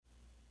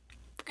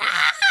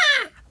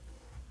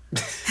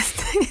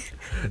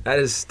That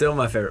is still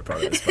my favorite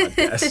part of this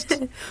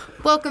podcast.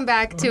 Welcome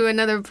back to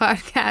another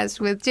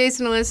podcast with Jayce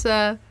and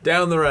Alyssa.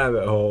 Down the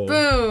rabbit hole.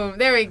 Boom.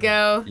 There we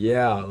go.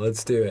 Yeah,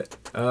 let's do it.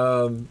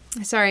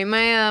 Sorry,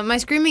 my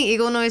screaming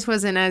eagle noise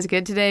wasn't as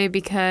good today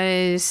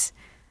because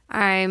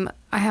I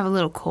have a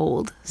little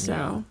cold. So.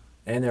 Yeah.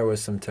 And there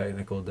was some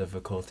technical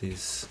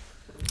difficulties.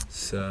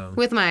 So.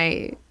 With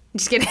my...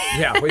 Just kidding.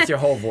 Yeah, with your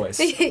whole voice.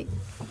 It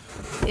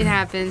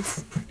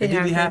happens. It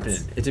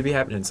happens. It do be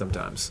happening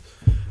sometimes.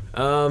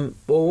 Well,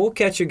 we'll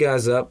catch you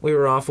guys up. We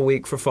were off a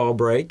week for fall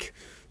break,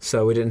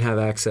 so we didn't have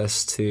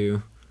access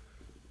to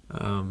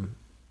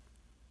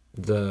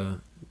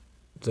the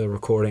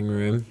recording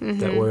room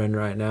that we're in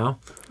right now.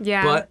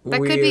 Yeah, but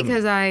that could be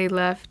because I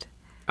left.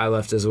 I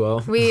left as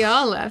well. We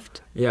all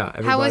left.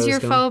 Yeah. How was your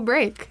fall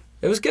break?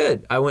 It was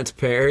good. I went to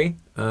Perry,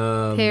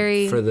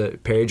 Georgia,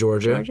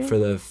 for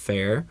the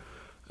fair.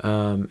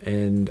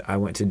 And I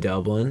went to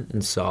Dublin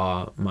and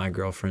saw my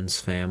girlfriend's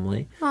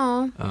family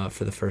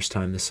for the first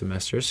time this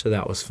semester, so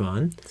that was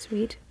fun.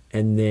 Sweet.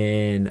 And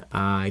then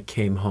I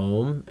came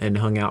home and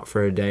hung out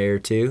for a day or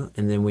two,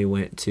 and then we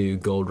went to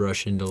Gold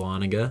Rush in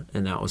Dahlonega,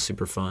 and that was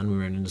super fun. We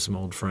ran into some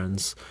old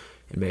friends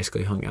and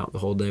basically hung out the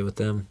whole day with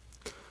them.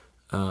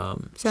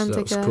 Sounds so that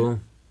like was cool.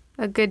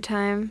 A good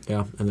time.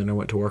 Yeah, and then I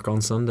went to work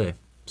on Sunday.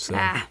 So.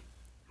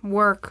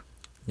 Work.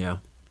 Yeah.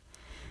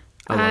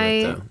 I love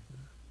it, though.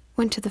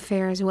 Went to the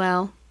fair as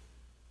well.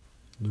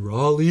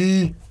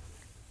 Raleigh.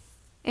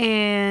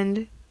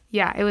 And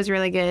yeah, it was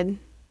really good.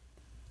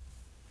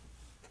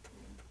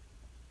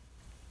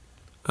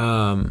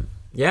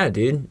 Yeah,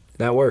 dude,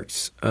 that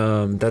works.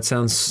 That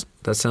sounds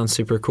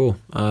super cool.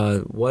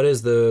 What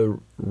is the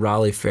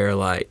Raleigh Fair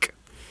like?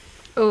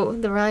 Oh,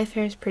 the Raleigh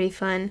Fair is pretty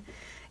fun.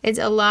 It's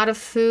a lot of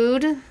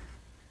food,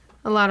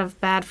 a lot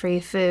of bad for you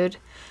food,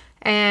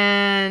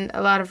 and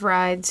a lot of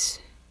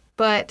rides.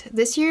 But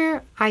this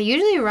year, I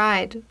usually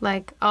ride,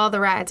 like, all the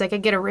rides. Like, I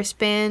get a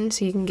wristband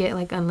so you can get,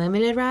 like,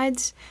 unlimited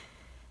rides.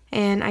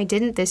 And I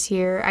didn't this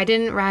year. I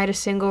didn't ride a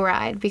single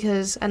ride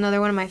because another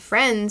one of my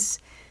friends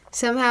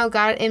somehow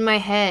got it in my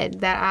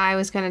head that I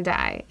was going to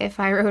die if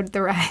I rode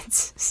the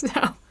rides. So,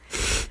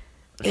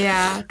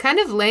 yeah, kind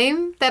of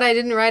lame that I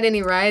didn't ride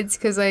any rides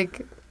because,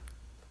 like,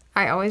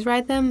 I always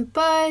ride them.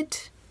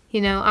 But,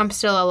 you know, I'm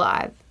still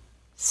alive.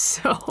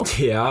 So.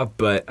 Yeah,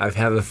 but I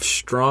have a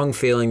strong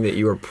feeling that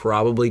you are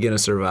probably going to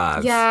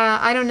survive. Yeah,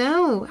 I don't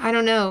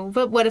know.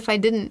 But what if I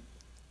didn't?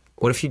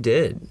 What if you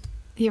did?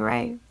 You're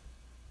right.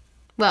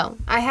 Well,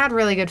 I had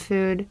really good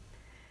food.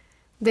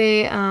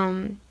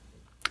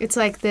 It's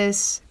like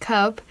this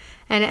cup,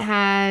 and it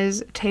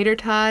has tater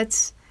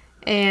tots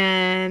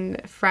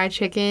and fried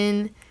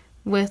chicken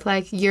with,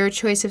 like, your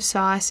choice of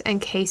sauce and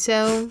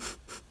queso.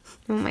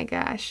 Oh, my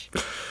gosh.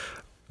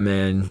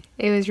 Man,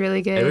 it was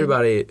really good.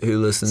 Everybody who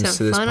listens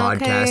to this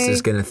podcast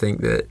is going to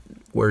think that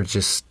we're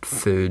just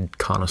food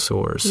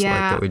connoisseurs. Yeah.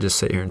 Like that we just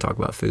sit here and talk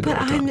about food all the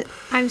time.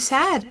 I'm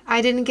sad.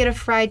 I didn't get a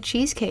fried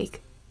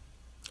cheesecake.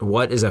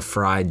 What is a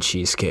fried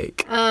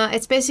cheesecake?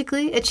 It's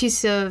basically a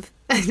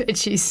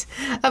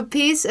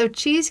piece of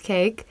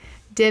cheesecake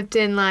dipped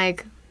in,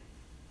 like,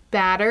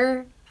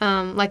 batter,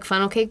 like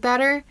funnel cake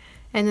batter,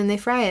 and then they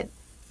fry it.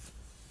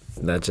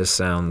 That just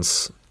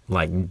sounds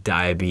like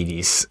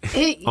diabetes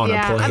on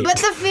a plate. But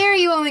the fair,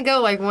 you only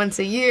go like once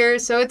a year,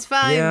 so it's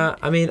fine. Yeah,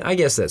 I mean, I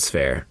guess that's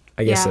fair.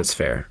 That's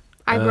fair.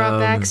 I brought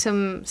back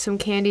some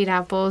candied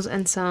apples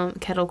and some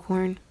kettle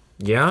corn.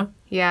 Yeah?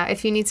 Yeah,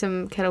 if you need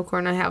some kettle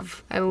corn,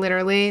 I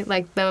literally,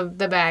 like,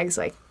 the bag's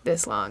like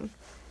this long.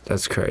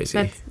 That's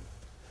crazy.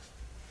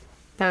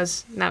 That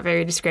was not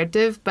very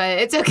descriptive, but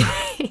it's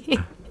okay.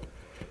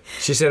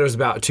 She said it was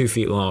about 2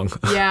 feet long.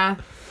 Yeah.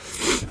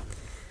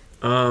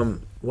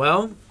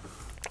 Well,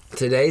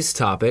 today's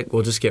topic,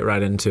 we'll just get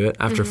right into it.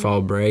 After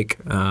fall break,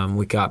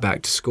 we got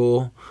back to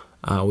school.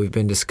 We've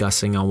been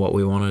discussing on what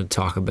we wanted to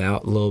talk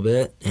about a little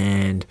bit,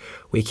 and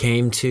we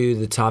came to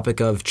the topic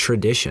of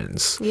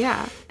traditions.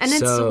 Yeah, and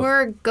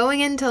we're going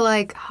into,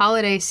 like,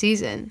 holiday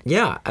season.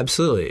 Yeah,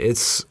 absolutely.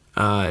 It's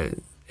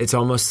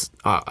almost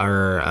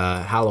our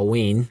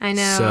Halloween. I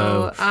know.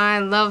 So, I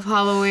love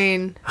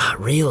Halloween.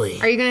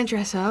 Really? Are you going to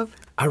dress up?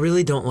 I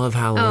really don't love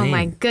Halloween. Oh,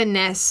 my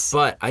goodness.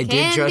 But I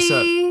did dress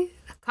up.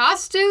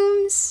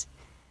 Costumes?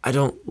 I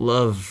don't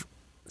love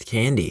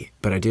candy,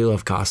 but I do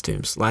love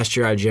costumes. Last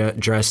year I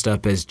dressed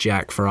up as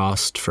Jack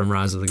Frost from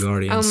Rise of the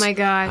Guardians. Oh my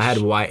gosh. I had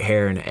white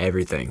hair and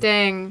everything.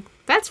 Dang.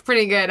 That's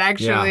pretty good,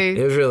 actually.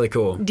 Yeah, it was really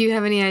cool. Do you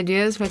have any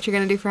ideas what you're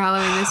going to do for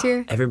Halloween this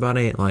year?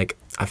 Everybody, like,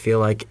 I feel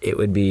like it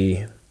would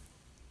be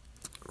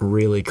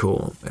really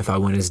cool if I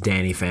went as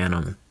Danny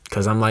Phantom,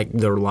 because I'm like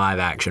the live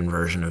action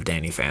version of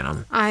Danny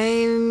Phantom.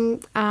 I'm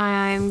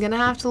going to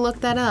have to look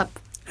that up.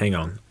 Hang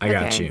on. I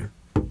got you.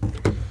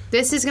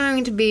 This is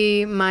going to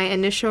be my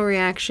initial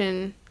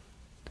reaction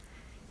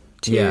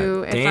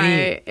to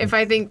if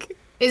I think...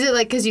 Is it,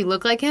 like, because you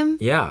look like him?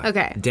 Yeah.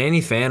 Okay.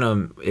 Danny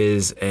Phantom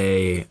is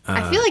a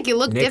I feel like you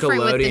look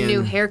different with the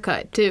new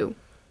haircut, too.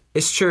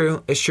 It's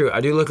true. I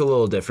do look a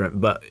little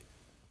different, but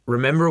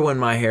remember when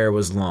my hair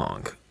was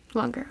long?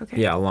 Longer,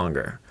 okay. Yeah,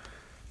 longer.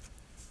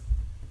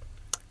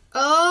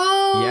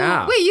 Oh, Oh,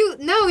 Yeah.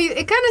 Wait,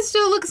 it kind of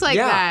still looks like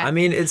that. Yeah, I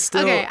mean, it's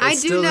still Okay, I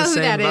it's do still know the who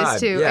same that vibe.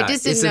 is, too. Yeah, I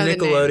just didn't it's know a the name.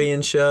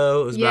 Nickelodeon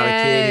show. It was about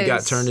a kid who got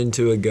Yes. turned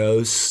into a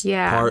ghost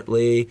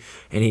partly,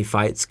 and he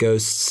fights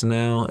ghosts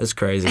now. It's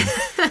crazy.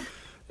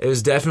 It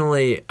was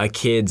definitely a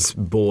kid's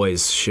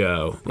boys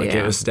show. Like,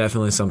 it was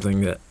definitely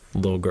something that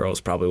little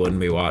girls probably wouldn't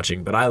be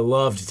watching. But I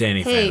loved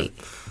Danny Phantom.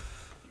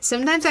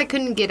 Sometimes I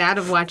couldn't get out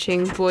of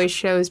watching boys'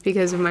 shows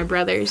because of my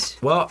brothers.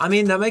 Well, I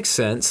mean, that makes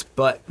sense.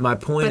 But my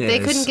point is... But they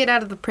couldn't get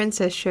out of the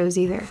princess shows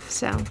either,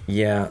 so...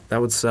 Yeah,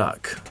 that would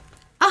suck.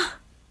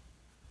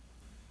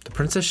 The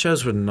princess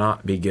shows would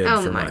not be good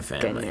for my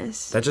family.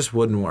 Goodness. That just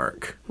wouldn't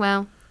work.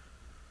 Well,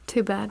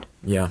 too bad.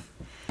 Yeah.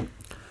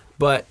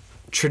 But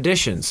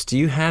traditions. Do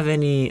you have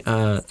any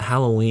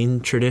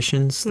Halloween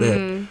traditions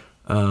that...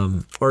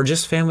 or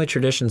just family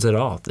traditions at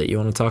all that you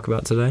want to talk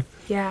about today?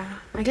 Yeah.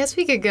 I guess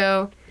we could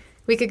go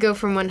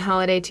from one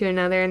holiday to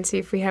another and see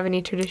if we have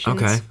any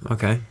traditions.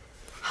 Okay.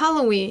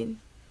 Halloween.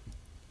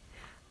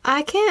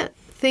 I can't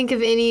think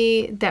of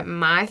any that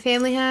my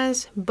family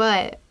has,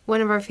 but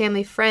one of our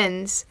family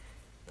friends,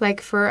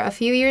 like for a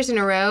few years in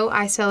a row,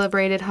 I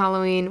celebrated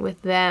Halloween with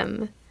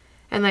them.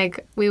 And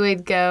like we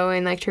would go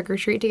and like trick or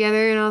treat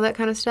together and all that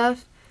kind of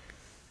stuff.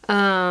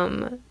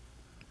 And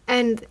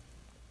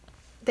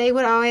they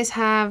would always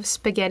have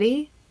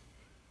spaghetti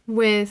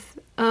with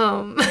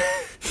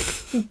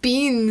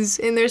beans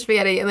in their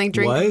spaghetti and like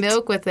drink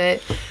milk with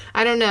it.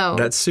 I don't know.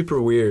 That's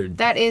super weird.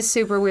 That is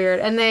super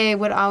weird. And they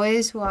would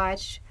always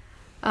watch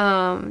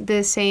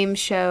the same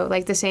show,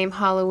 like the same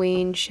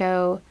Halloween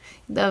show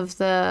of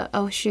the,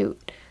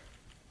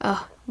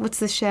 what's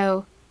the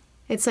show?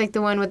 It's like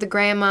the one with the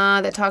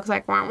grandma that talks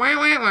like, wah, wah,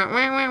 wah, wah,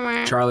 wah, wah,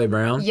 wah. Charlie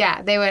Brown?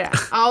 Yeah, they would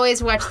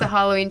always watch the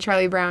Halloween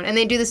Charlie Brown. And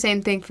they do the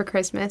same thing for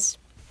Christmas.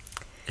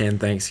 And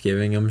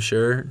Thanksgiving, I'm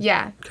sure.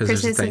 Yeah,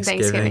 Christmas and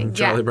Thanksgiving.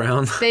 Charlie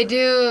Brown. They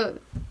do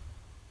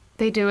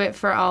it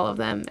for all of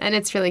them, and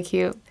it's really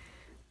cute.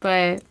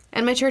 And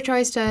my church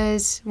always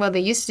does, well,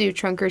 they used to do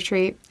trunk or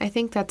treat. I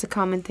think that's a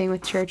common thing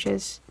with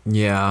churches.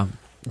 Yeah,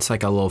 it's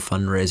like a little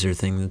fundraiser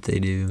thing that they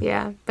do.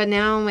 Yeah, but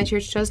now my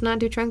church does not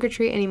do trunk or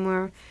treat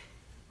anymore.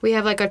 We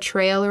have like a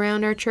trail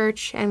around our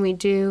church, and we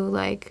do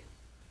like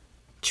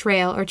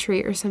trail or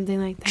treat or something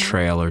like that.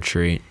 Trail or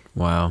treat.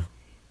 Wow.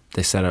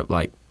 They set up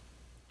like...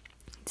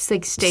 It's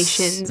like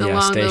stations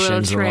along the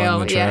little trail.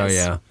 Along the trail,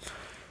 yeah.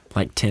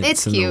 Like tents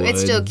it's in cute. the woods.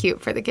 It's still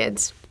cute for the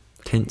kids.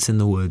 Tents in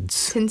the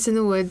woods. Tents in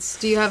the woods.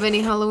 Do you have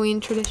any Halloween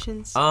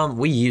traditions?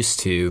 We used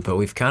to, but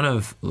we've kind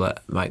of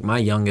like my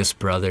youngest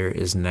brother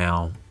is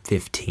now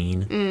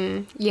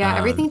 15. Yeah,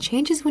 everything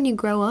changes when you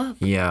grow up.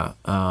 Yeah.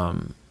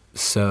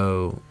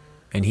 So,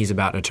 and he's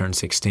about to turn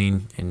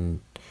 16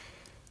 and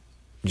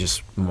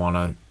just want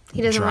to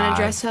He doesn't want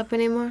to dress up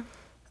anymore?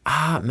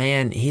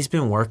 Man, he's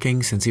been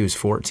working since he was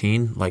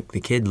 14. Like,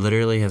 the kid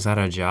literally has had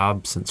a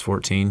job since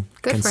 14.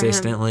 Good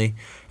consistently. For him.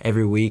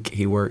 Every week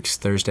he works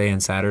Thursday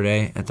and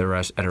Saturday at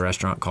a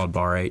restaurant called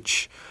Bar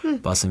H,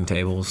 bussing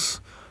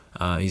tables.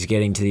 He's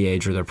getting to the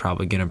age where they're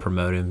probably going to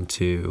promote him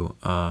to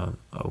a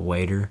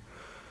waiter.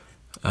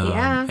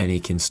 And he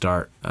can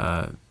start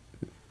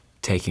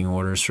taking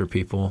orders for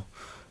people.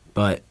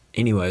 But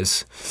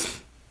anyways,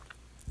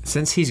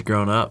 since he's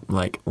grown up,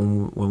 like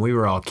when we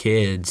were all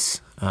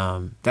kids...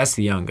 that's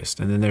the youngest.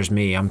 And then there's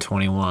me. I'm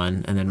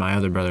 21. And then my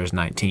other brother's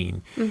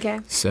 19. Okay.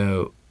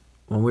 So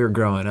when we were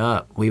growing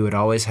up, we would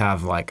always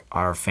have, like,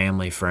 our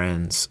family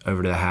friends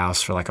over to the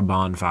house for, like, a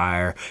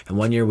bonfire. And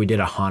one year we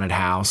did a haunted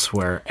house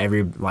where all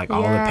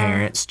the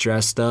parents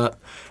dressed up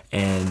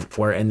and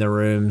were in the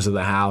rooms of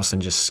the house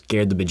and just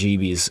scared the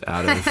bejeebies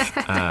out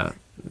of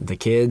the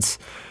kids.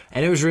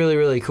 And it was really,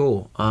 really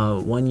cool.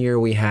 One year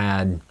we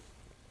had,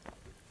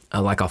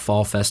 like, a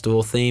fall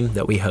festival theme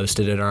that we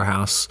hosted at our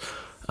house.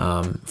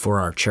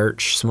 For our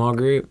church small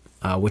group,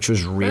 which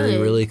was really,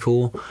 really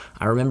cool.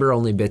 I remember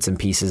only bits and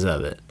pieces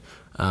of it.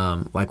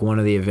 Like one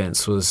of the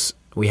events was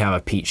we have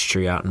a peach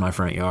tree out in my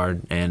front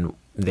yard, and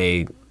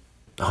they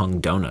hung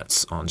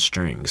donuts on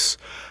strings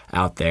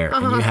out there,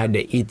 and you had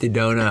to eat the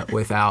donut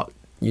without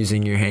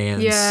using your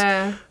hands.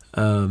 Yeah.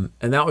 And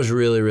that was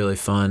really, really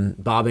fun.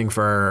 Bobbing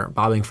for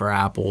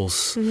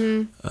apples.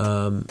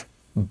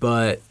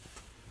 But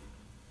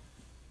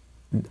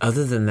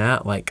other than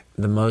that, like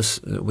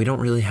we don't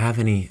really have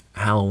any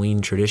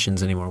Halloween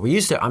traditions anymore. We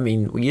used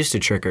to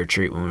trick or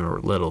treat when we were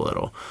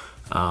little.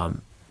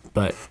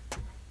 But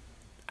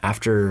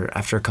after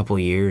a couple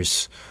of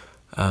years,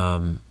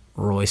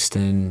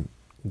 Royston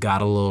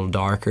got a little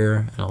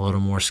darker and a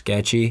little more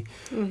sketchy.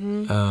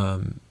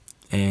 And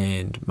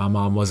my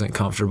mom wasn't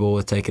comfortable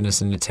with taking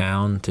us into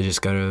town to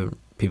just go to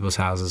people's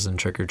houses and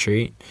trick or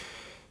treat.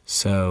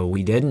 So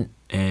we didn't,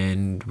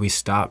 and we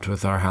stopped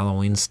with our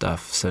Halloween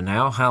stuff. So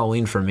now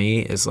Halloween for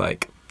me is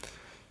like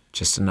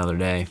just another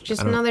day.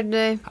 Just another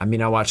day. I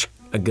mean, I watch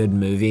a good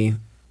movie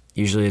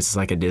Usually it's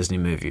like a Disney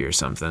movie or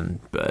something,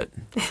 but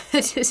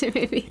A Disney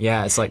movie.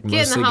 yeah, it's like Get in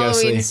mostly the Halloween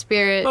ghostly.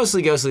 spirit.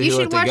 Mostly ghostly. You who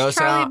should let the watch ghosts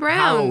Charlie out. Brown.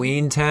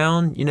 Halloween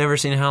Town. You never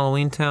seen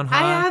Halloween Town High?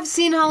 I have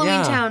seen Halloween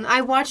Yeah. Town.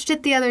 I watched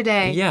it the other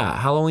day. Yeah,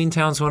 Halloween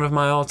Town's one of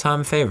my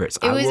all-time favorites.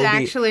 It was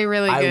actually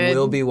really good. I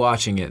will be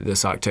watching it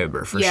this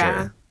October for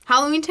sure.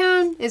 Halloween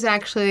Town is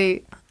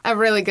actually a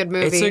really good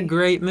movie. It's a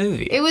great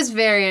movie. It was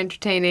very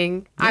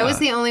entertaining. I Yeah. was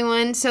the only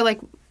one. So, like,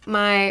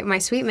 my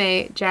sweet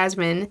mate,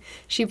 Jasmine,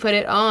 she put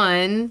it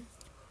on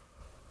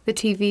the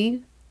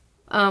TV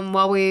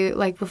while we,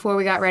 like, before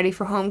we got ready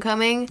for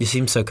homecoming. You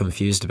seem so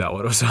confused about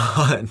what was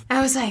on.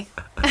 I was like...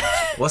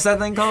 What's that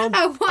thing called?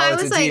 I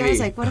it's was a like,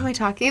 TV. what am I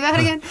talking about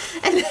again?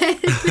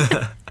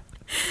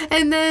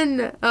 And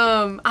then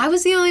I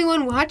was the only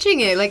one watching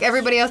it. Like,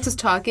 everybody else was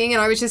talking,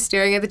 and I was just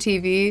staring at the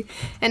TV.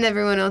 And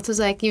everyone else was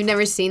like, "You've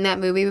never seen that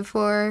movie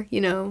before?" You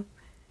know,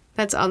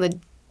 that's all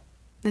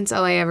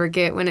I ever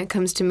get when it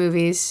comes to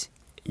movies.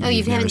 Oh, you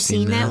never haven't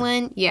seen seen that that?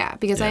 one? Yeah,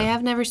 because I Yeah.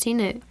 have never seen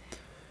it.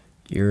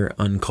 You're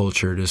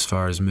uncultured as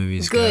far as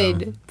movies go.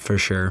 Good. For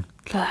sure.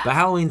 But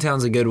Halloween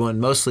Town's a good one.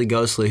 Mostly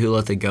ghostly. Who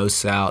Let the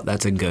Ghosts Out?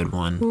 That's a good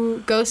one.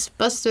 Ooh,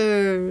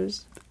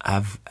 Ghostbusters.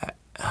 I've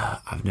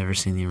never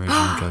seen the original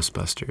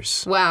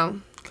Ghostbusters. Wow.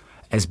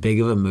 As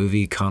big of a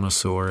movie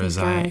connoisseur as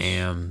I gosh.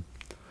 am,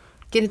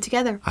 Get it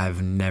together.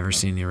 I've never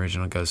seen the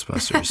original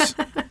Ghostbusters.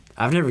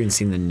 I've never even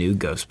seen the new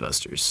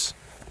Ghostbusters.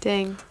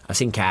 Dang. I've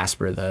seen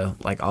Casper though,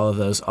 like all of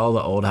those, all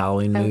the old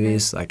Halloween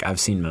movies. Like I've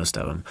seen most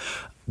of them.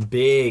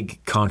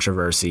 Big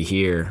controversy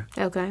here.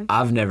 Okay.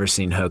 I've never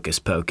seen Hocus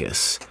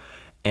Pocus,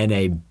 and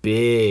a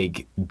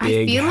big I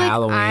feel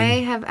Halloween, like I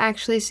have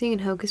actually seen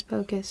Hocus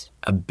Pocus.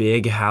 a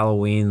big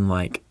Halloween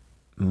like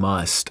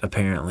must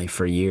apparently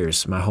for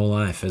years. My whole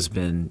life has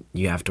been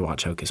you have to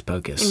watch Hocus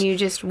Pocus, And you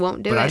just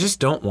won't do it. but I just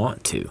don't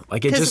want to.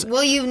 Like it Because, just.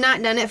 well, you've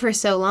not done it for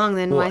so long,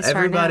 then why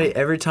start now?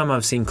 Every time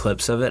I've seen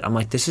clips of it, I'm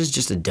like, this is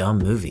just a dumb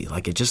movie.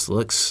 Like it just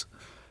looks.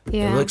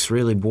 Yeah. It looks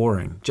really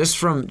boring. Just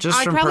from I'd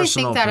personal probably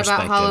think that about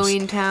perspectives.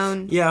 Halloween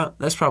Town. Yeah,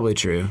 that's probably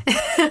true.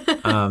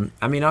 I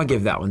mean, I'll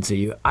give that one to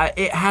you.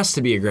 It has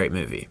to be a great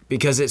movie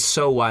because it's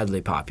so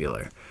widely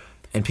popular,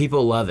 and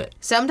people love it.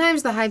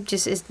 Sometimes the hype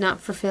just is not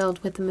fulfilled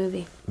with the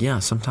movie. Yeah,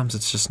 sometimes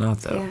it's just not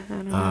though. Yeah, I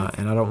don't know.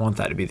 And I don't want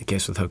that to be the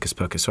case with Hocus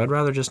Pocus, so I'd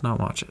rather just not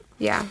watch it.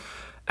 Yeah.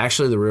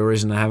 Actually, the real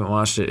reason I haven't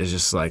watched it is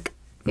just like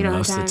You don't have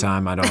most of the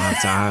time. time I don't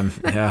have time.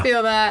 Yeah.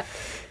 Feel that.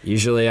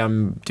 Usually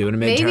I'm doing a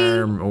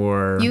midterm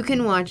or You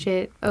can watch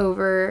it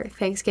over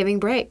Thanksgiving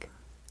break.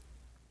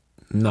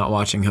 not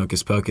watching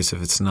Hocus Pocus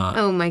if it's not.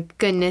 Oh my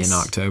goodness. In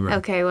October.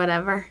 Okay,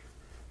 whatever.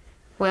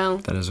 Well,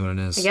 That is what it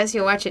is. I guess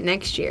you'll watch it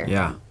next year.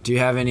 Yeah. Do you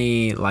have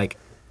any like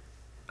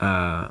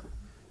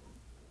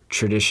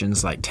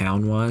traditions like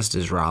town wise?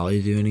 Does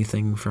Raleigh do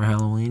anything for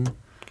Halloween?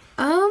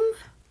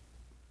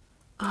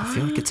 I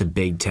feel like it's a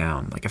big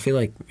town. Like I feel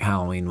like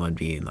Halloween would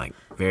be like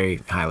very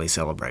highly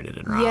celebrated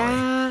in Raleigh.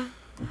 Yeah.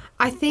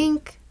 I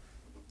think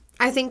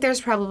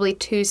there's probably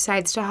two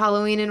sides to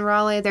Halloween in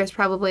Raleigh. There's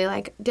probably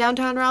like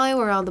downtown Raleigh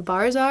where all the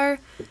bars are,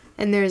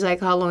 and there's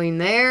like Halloween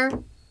there.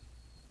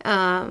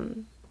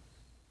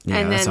 Yeah,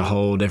 and that's then- a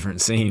whole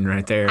different scene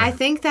right there. I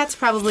think that's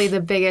probably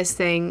the biggest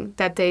thing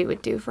that they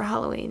would do for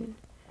Halloween.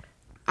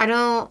 I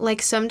don't,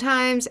 like,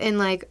 sometimes in,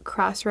 like,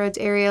 Crossroads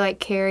area, like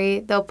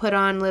Cary, they'll put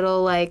on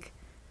little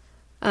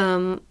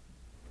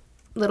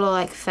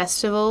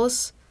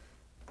festivals.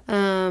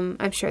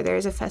 I'm sure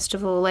there's a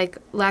festival. Like,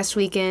 last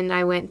weekend,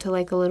 I went to,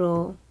 like, a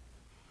little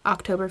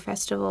October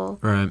festival.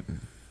 Right.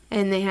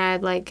 And they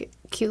had, like,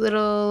 cute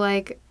little,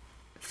 like,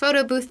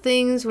 photo booth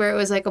things where it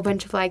was, like, a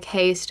bunch of, like,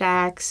 hay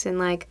stacks. And,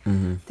 like,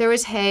 there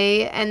was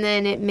hay, and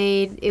then it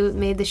made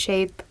the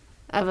shape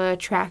of a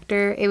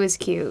tractor. It was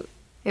cute.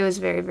 It was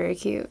very, very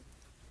cute.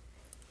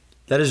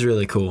 That is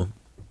really cool.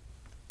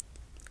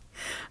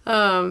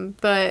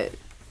 But,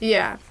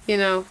 yeah,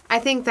 I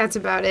think that's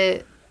about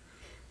it.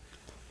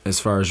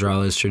 As far as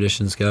Raleigh's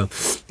traditions go,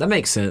 that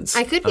makes sense.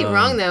 I could be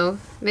wrong, though.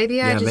 Maybe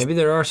maybe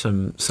there are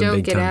some don't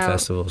big get time out.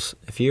 festivals.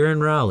 If you're in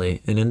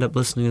Raleigh and end up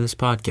listening to this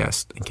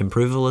podcast and can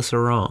prove Alyssa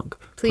wrong,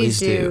 please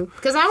do.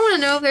 Because I want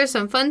to know if there's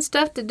some fun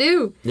stuff to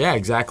do. Yeah,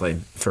 exactly.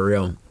 For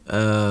real.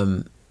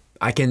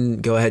 I can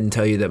go ahead and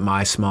tell you that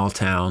my small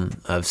town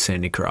of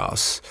Sandy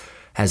Cross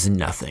has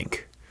nothing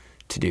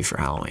to do for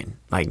Halloween.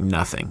 Like,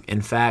 nothing.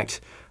 In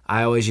fact,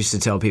 I always used to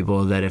tell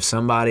people that if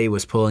somebody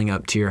was pulling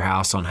up to your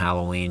house on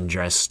Halloween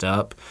dressed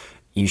up,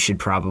 you should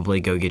probably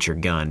go get your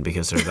gun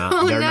because they're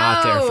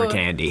not there for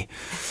candy.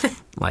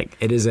 Like,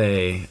 it is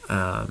it's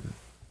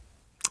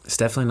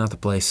definitely not the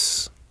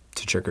place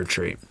to trick or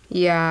treat.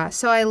 Yeah,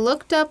 so I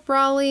looked up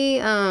Raleigh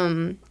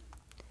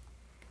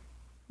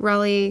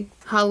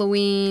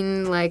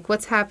Halloween, like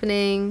what's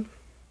happening,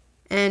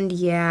 and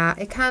yeah,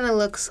 it kind of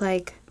looks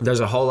like There's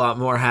a whole lot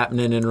more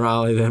happening in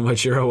Raleigh than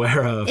what you're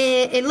aware of.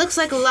 it looks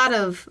like a lot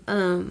of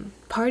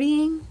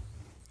partying,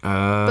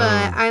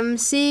 but I'm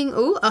seeing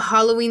a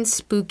Halloween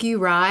spooky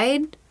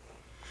ride.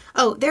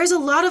 Oh, there's a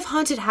lot of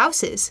haunted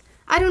houses.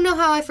 I don't know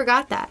how I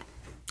forgot that.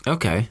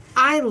 Okay.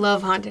 I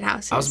love haunted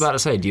houses. I was about to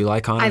say, do you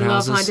like haunted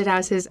houses? I love haunted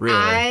houses.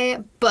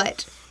 Really?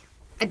 But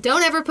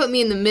don't ever put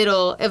me in the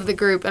middle of the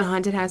group in a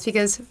haunted house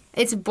because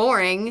it's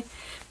boring.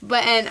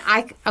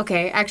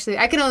 Actually,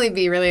 I can only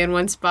be really in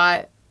one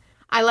spot.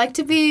 I like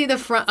to be the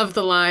front of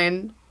the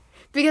line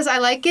because I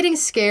like getting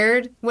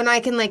scared when I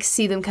can, like,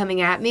 see them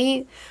coming at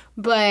me.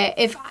 But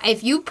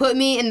if you put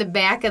me in the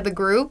back of the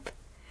group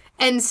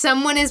and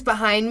someone is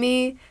behind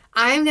me,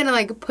 I'm going to,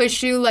 like,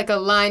 push you like a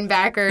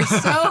linebacker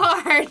so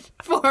hard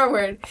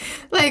forward.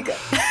 Like,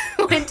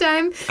 one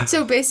time,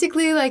 so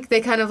basically, like,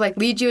 they kind of, like,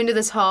 lead you into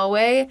this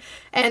hallway,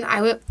 and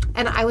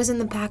I was in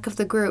the back of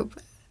the group.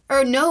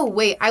 Or no,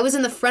 wait, I was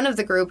in the front of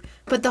the group,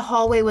 but the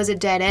hallway was a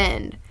dead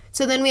end.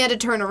 So then we had to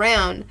turn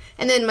around,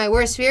 and then my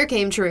worst fear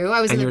came true.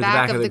 I was in the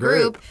back of the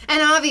group,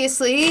 and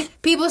obviously,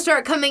 people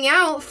start coming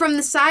out from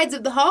the sides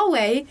of the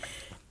hallway,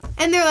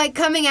 and they're, like,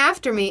 coming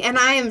after me, and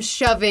I am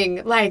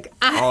shoving, like,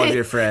 all of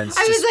your friends.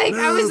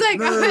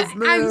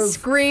 I'm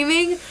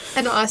screaming,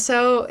 and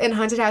also in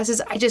haunted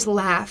houses, I just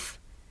laugh.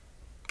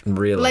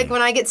 Really? Like,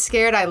 when I get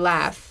scared, I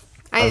laugh.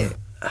 I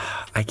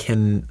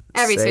can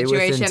every say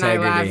situation with I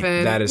integrity, laugh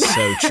in. that is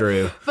so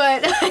true.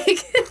 But, like,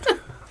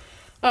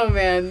 oh,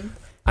 man.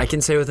 I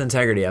can say with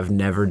integrity, I've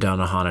never done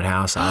a haunted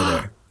house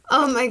either.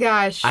 Oh, my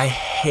gosh. I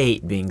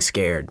hate being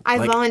scared. I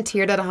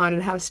volunteered at a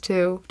haunted house,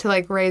 too, to,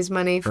 like, raise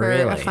money for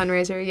a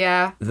fundraiser.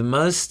 Yeah. The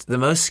most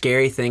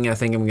scary thing I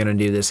think I'm going to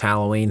do this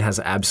Halloween has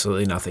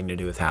absolutely nothing to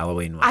do with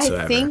Halloween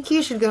whatsoever. I think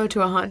you should go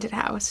to a haunted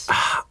house.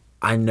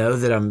 I know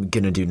that I'm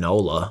going to do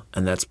NOLA,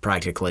 and that's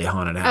practically a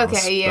haunted house.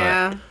 Okay,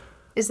 yeah.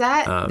 Is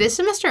that this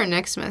semester or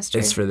next semester?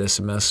 It's for this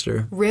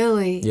semester.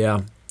 Really?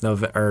 Yeah.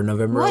 November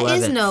 11th. What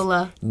is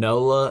NOLA?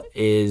 NOLA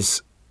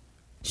is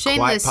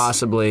Shameless. quite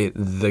possibly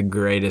the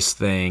greatest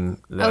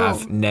thing that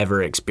I've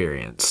never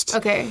experienced.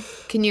 Okay.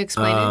 Can you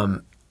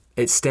explain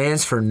it? It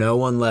stands for No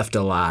One Left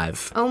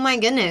Alive. Oh, my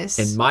goodness.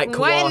 And Mike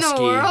What in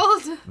the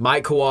world?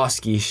 Mike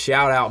Kowalski,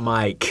 shout out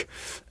Mike,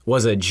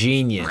 was a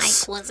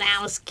genius. Mike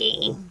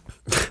Wazowski.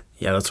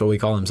 Yeah, that's what we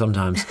call him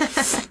sometimes.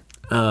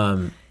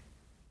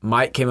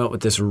 Mike came up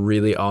with this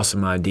really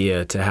awesome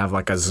idea to have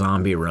like a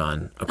zombie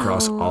run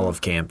across all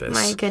of campus.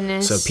 My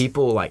goodness. So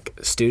people, like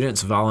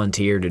students,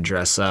 volunteer to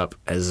dress up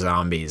as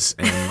zombies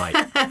and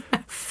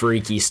like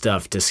freaky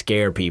stuff to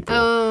scare people.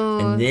 Oh.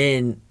 And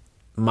then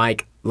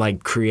Mike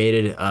like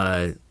created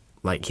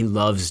like he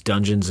loves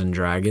Dungeons and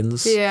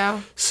Dragons.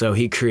 Yeah. So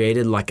he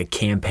created like a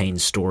campaign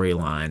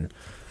storyline,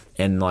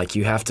 and like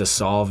you have to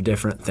solve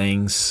different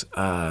things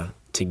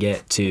to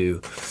get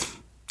to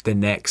the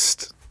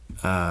next.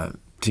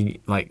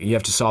 You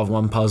have to solve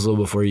one puzzle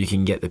before you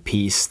can get the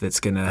piece that's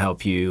going to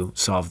help you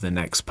solve the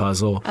next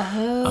puzzle.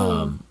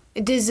 Oh.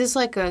 Is this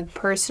like a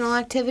personal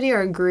activity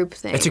or a group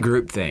thing? It's a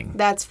group thing.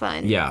 That's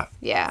fun. Yeah.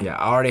 Yeah. Yeah.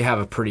 I already have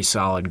a pretty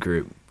solid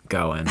group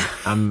going.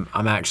 I'm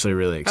actually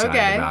really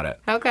excited about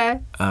it. Okay.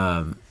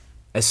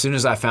 As soon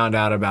as I found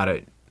out about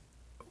it,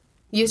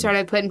 you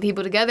started putting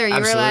people together. You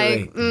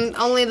Absolutely. were like,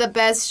 only the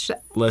best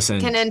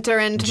can enter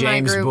into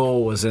James my group.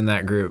 Bull was in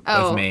that group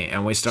with me,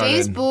 and we started.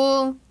 James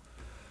Bull,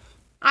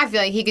 I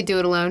feel like he could do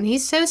it alone.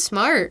 He's so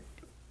smart.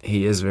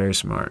 He is very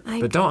smart,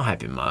 but don't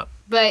hype him up.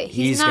 But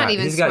he's not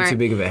even He's smart. got too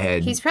big of a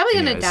head. He's probably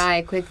going to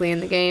die quickly in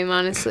the game,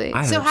 honestly.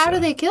 I so hope how so. do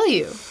they kill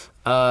you?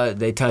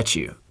 They touch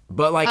you.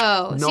 But like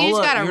so NOLA, you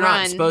just gotta you're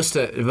run. not supposed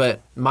to.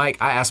 But Mike,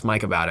 I asked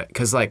Mike about it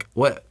because like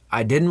what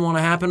I didn't want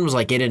to happen was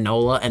like get in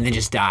NOLA and then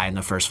just die in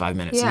the first 5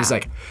 minutes. Yeah. And he's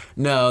like,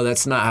 no,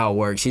 that's not how it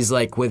works. He's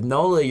like, with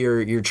NOLA,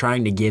 you're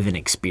trying to give an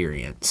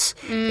experience.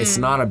 It's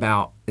not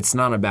about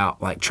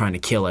like trying to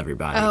kill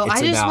everybody. Oh, It's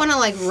I just about- want to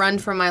like run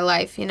for my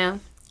life, you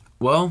know?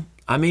 Well,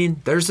 I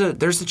mean, there's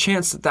a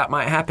chance that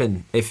might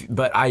happen.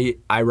 But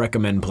I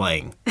recommend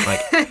playing.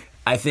 Like,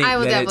 I think I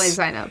will that definitely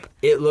sign up.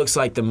 It looks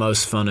like the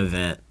most fun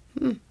event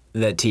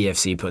that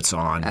TFC puts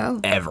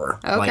on ever.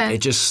 Okay. Like, it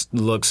just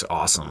looks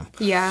awesome.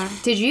 Yeah.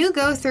 Did you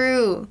go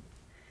through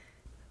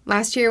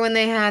last year when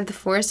they had the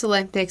Forest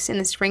Olympics in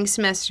the spring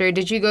semester?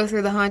 Did you go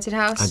through the haunted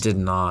house? I did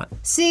not.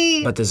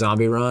 See, But the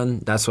zombie run,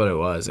 that's what it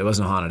was. It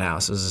wasn't a haunted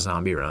house. It was a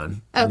zombie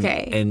run.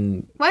 Okay.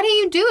 And why didn't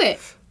you do it?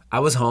 I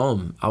was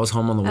home. I was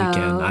home on the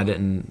weekend. I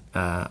didn't.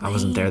 I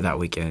wasn't there that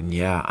weekend.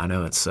 Yeah, I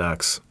know it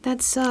sucks.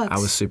 That sucks. I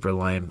was super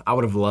lame. I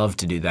would have loved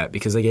to do that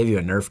because they gave you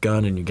a Nerf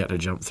gun and you got to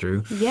jump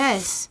through.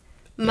 Yes.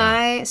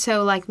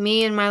 So like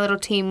me and my little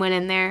team went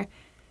in there,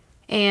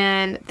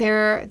 and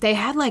they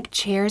had like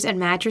chairs and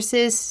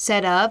mattresses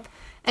set up,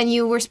 and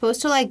you were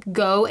supposed to like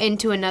go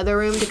into another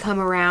room to come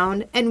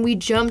around, and we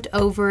jumped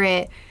over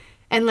it,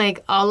 and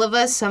like all of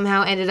us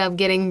somehow ended up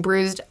getting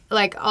bruised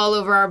like all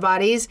over our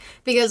bodies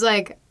because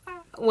like.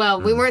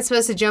 Well, we weren't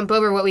supposed to jump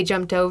over what we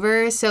jumped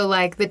over, so,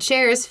 like, the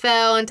chairs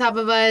fell on top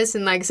of us,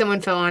 and, like, someone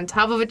fell on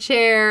top of a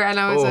chair, and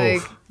I was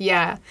like,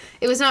 yeah.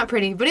 It was not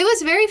pretty, but it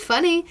was very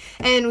funny,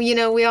 and, you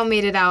know, we all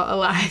made it out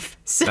alive.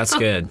 So. That's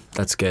good.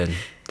 That's good.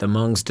 The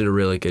Monks did a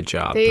really good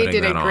job. They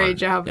did a great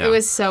job. Yeah. It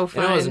was so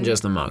fun. And it wasn't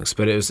just the Monks,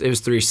 but it was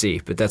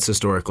 3C, but that's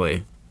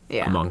historically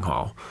a Monk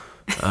Hall.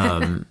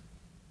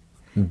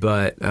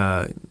 But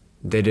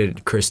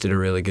Chris did a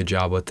really good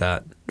job with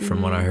that,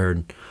 from what I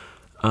heard.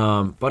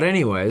 But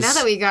anyways. Now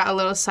that we got a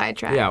little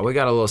sidetracked. Yeah, we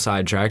got a little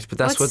sidetracked, but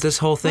that's what this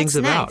whole thing's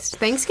about. Next?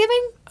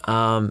 Thanksgiving?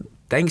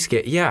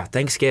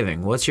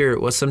 Thanksgiving.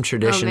 What's some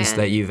traditions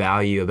that you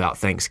value about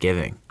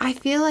Thanksgiving? I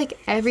feel like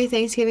every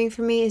Thanksgiving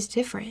for me is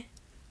different.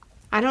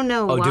 I don't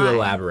know why. Oh, do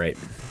elaborate.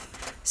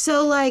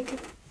 So,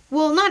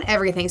 not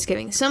every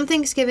Thanksgiving. Some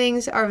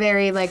Thanksgivings are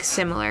very,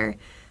 similar.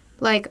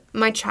 Like,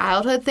 my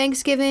childhood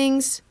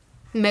Thanksgivings,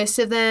 most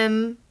of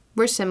them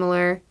were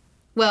similar.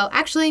 Well,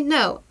 actually,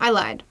 no, I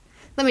lied.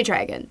 Let me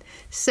try again.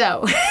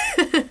 So,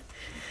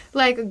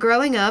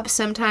 growing up,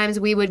 sometimes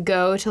we would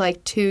go to,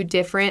 2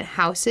 different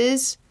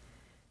houses.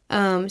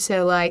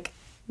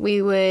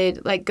 We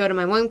would, go to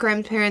my one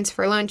grandparents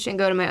for lunch and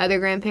go to my other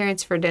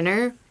grandparents for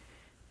dinner.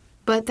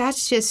 But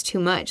that's just too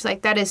much.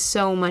 That is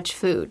so much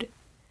food.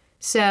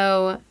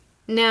 So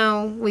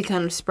now we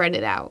kind of spread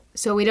it out.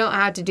 So we don't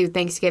have to do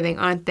Thanksgiving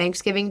on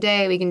Thanksgiving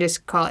Day. We can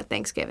just call it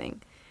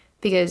Thanksgiving.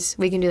 Because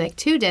we can do,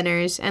 2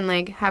 dinners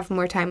and, have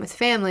more time with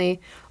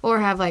family or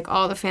have,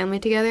 all the family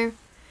together.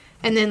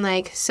 And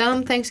then,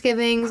 some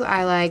Thanksgivings,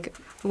 I,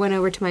 went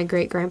over to my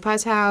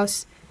great-grandpa's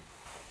house.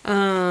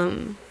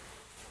 And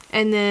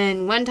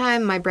then one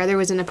time my brother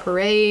was in a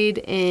parade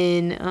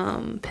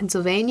in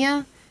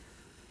Pennsylvania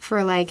for,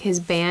 his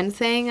band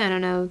thing. I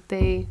don't know.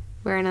 They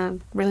were in a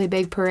really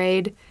big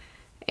parade.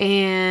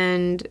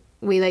 And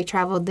we,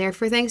 traveled there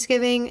for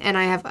Thanksgiving. And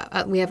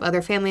we have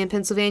other family in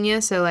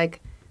Pennsylvania. So,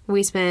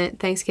 we spent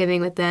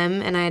Thanksgiving with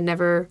them. And I had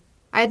never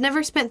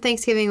spent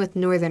Thanksgiving with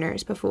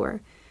Northerners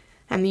before.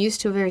 I'm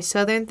used to a very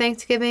Southern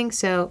Thanksgiving.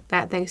 So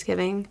that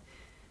Thanksgiving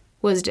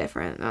was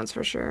different. That's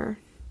for sure.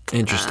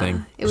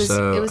 Interesting. It was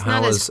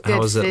not as good how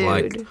was it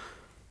food.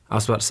 I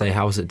was about to say,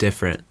 how was it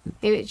different?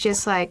 It was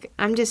just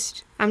I'm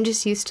just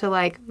used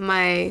to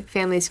my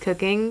family's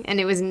cooking, and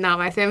it was not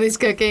my family's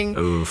cooking.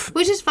 Oof.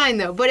 Which is fine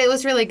though, but it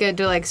was really good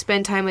to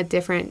spend time with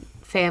different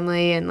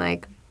family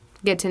and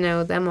get to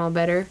know them all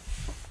better.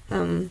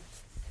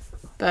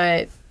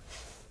 But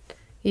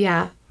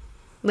yeah,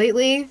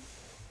 lately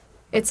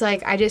it's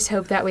I just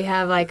hope that we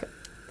have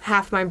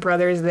half my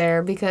brothers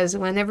there, because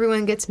when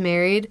everyone gets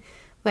married,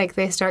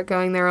 they start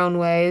going their own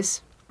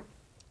ways.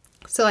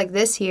 So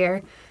this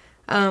year,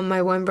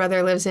 my one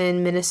brother lives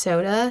in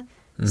Minnesota,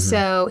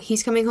 so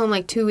he's coming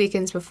home 2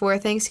 weekends before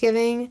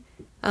Thanksgiving,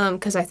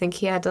 because I think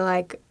he had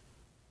to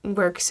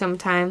work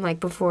sometime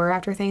before or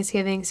after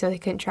Thanksgiving, so he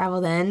couldn't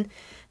travel then.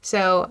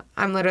 So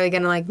I'm literally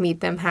gonna meet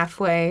them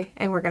halfway,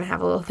 and we're gonna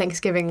have a little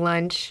Thanksgiving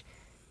lunch,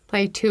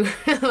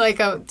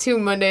 2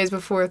 Mondays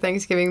before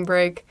Thanksgiving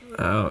break.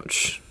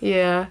 Ouch.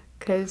 Yeah,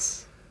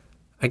 because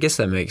I guess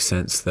that makes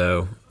sense,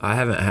 though. I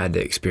haven't had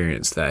to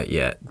experience that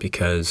yet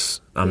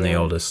because I'm the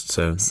oldest,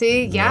 so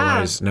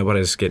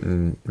nobody's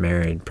getting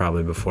married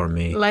probably before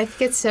me. Life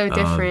gets so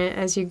different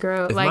as you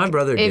grow. If my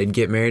brother did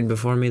get married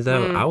before me,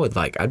 though,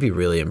 I'd be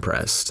really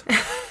impressed.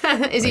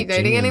 Is he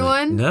dating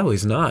anyone? No,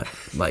 he's not.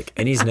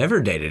 And he's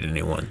never dated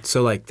anyone.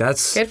 So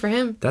that's good for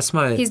him. That's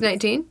my. He's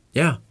 19.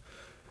 Yeah.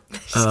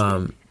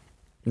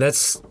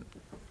 If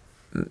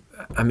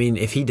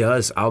he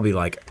does, I'll be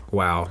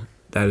wow.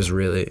 That'd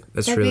really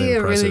impressive. That'd be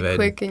a really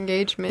quick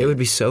engagement. It would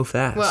be so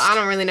fast. Well, I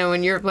don't really know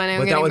when you're planning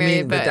on getting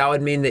married, but that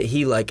would mean that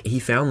he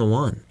found the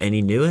one and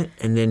he knew it,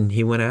 and then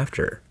he went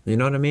after her. You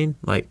know what I mean?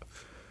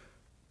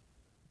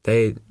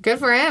 Good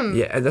for him.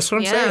 Yeah, that's what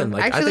I'm saying.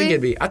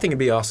 Actually, I think it'd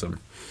be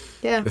awesome.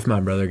 Yeah. If my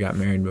brother got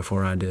married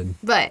before I did.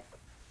 But.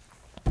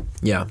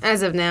 Yeah.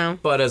 As of now,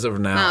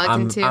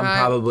 I'm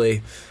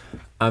probably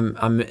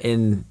I'm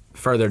in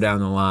further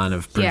down the line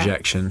of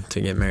projection to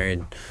get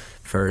married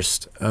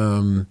first.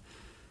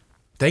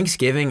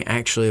 Thanksgiving,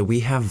 actually, we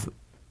have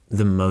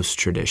the most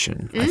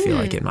tradition, I feel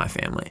like, in my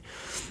family.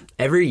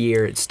 Every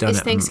year it's done.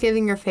 Is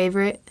Thanksgiving your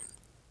favorite?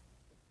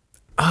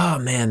 Oh,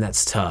 man,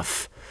 that's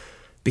tough.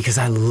 Because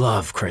I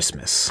love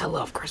Christmas. I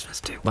love Christmas,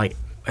 too.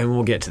 And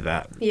we'll get to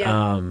that.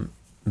 Yeah.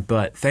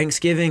 But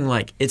Thanksgiving,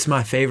 it's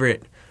my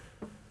favorite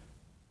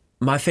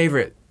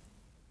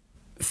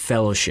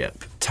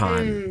fellowship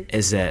time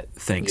is at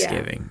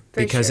Thanksgiving,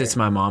 because it's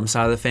my mom's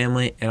side of the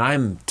family, and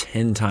I'm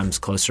 10 times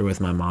closer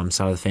with my mom's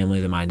side of the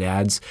family than my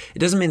dad's. It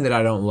doesn't mean that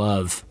I don't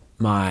love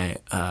my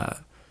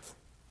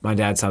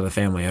dad's side of the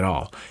family at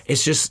all.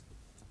 It's just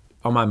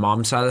on my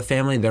mom's side of the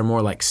family, they're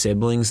more like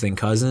siblings than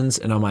cousins,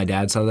 and on my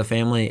dad's side of the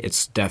family,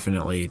 it's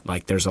definitely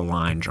there's a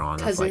line drawn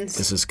cousins. Of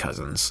this is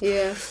cousins.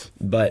 Yeah.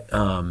 But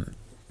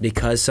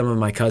because some of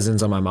my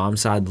cousins on my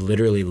mom's side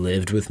literally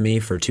lived with me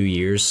for 2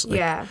 years.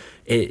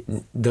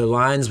 The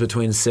lines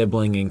between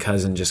sibling and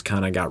cousin just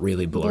kind of got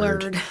really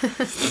blurred.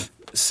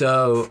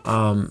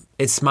 So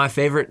it's my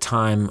favorite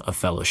time of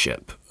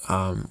fellowship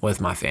with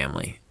my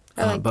family.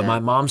 But my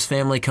mom's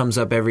family comes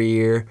up every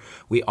year.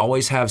 We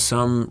always have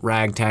some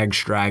ragtag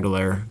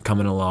straggler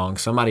coming along.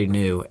 Somebody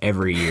new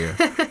every year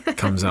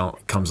comes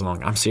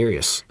along. I'm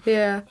serious.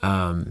 Yeah.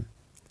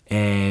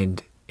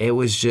 And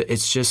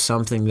it's just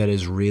something that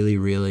is really,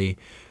 really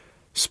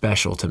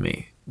special to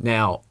me.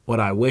 Now, what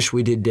I wish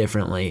we did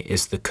differently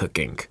is the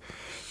cooking,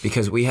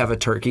 because we have a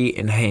turkey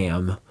and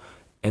ham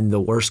and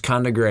the worst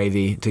kind of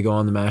gravy to go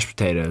on the mashed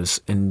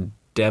potatoes, and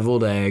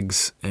deviled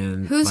eggs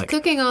and Who's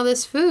cooking all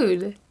this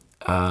food?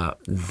 My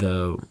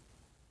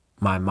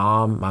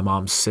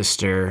mom's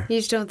sister. You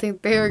just don't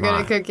think they were good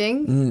at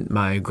cooking?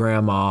 My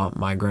grandma,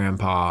 my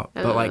grandpa.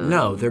 But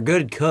no, they're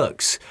good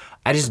cooks.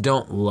 I just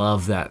don't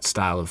love that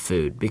style of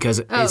food because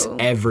it's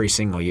every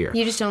single year.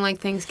 You just don't like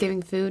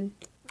Thanksgiving food?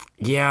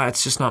 Yeah,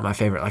 it's just not my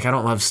favorite. Like, I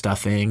don't love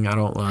stuffing. I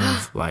don't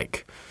love,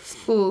 like...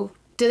 Ooh.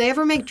 Do they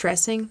ever make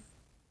dressing?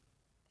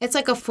 It's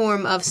like a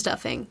form of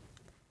stuffing.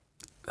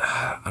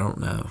 I don't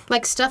know.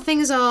 Like,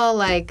 stuffing's all,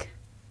 like,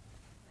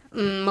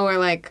 more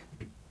like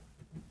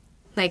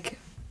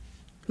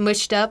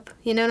mushed up.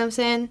 You know what I'm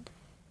saying?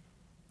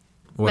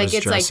 What is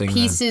it's dressing, like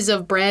pieces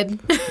of bread.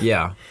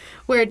 Yeah.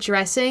 Where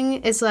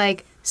dressing is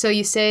like, so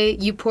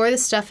you pour the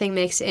stuffing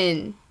mix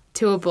in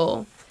to a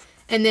bowl,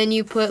 and then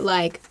you put,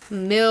 like,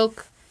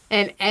 milk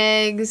and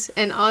eggs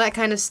and all that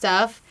kind of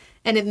stuff,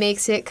 and it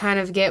makes it kind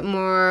of get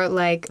more,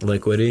 like...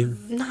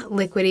 Liquidy? Not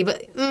liquidy,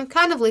 but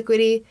kind of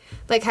liquidy.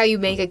 Like how you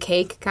make a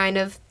cake, kind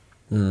of.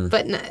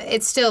 But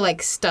it's still,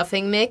 like,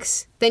 stuffing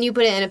mix. Then you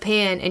put it in a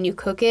pan, and you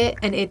cook it,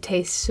 and it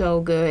tastes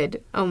so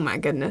good. Oh, my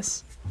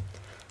goodness.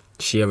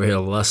 She over here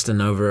lusting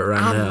over it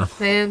right now.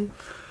 Man,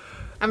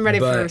 I'm ready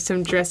for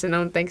some dressing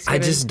on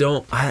Thanksgiving. I just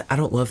don't... I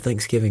don't love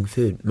Thanksgiving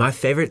food. My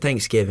favorite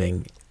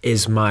Thanksgiving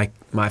is my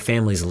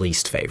family's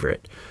least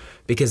favorite.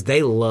 Because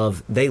they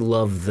love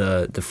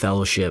the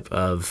fellowship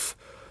of,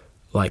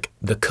 like,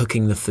 the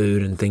cooking the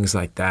food and things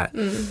like that.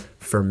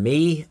 For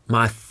me,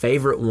 my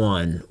favorite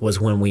one was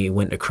when we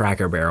went to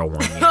Cracker Barrel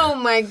one year. Oh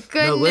my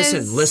goodness!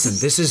 No,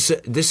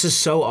 listen. This is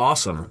so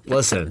awesome.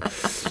 Listen,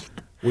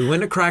 we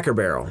went to Cracker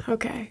Barrel.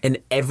 Okay. And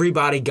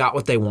everybody got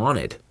what they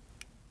wanted.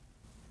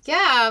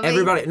 Yeah.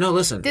 Everybody. No,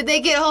 listen. Did they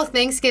get whole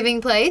Thanksgiving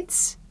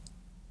plates,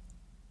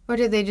 or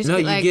did they just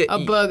get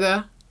a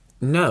burger?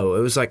 No, it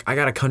was like, I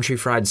got a country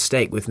fried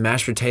steak with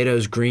mashed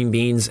potatoes, green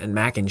beans, and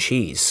mac and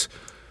cheese.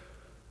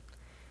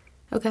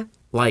 Okay.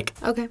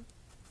 Okay.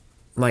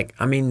 Like,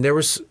 I mean, there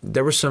was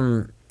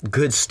some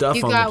good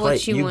stuff on the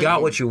plate. You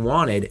got what you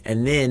wanted,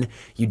 and then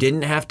you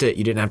didn't have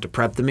to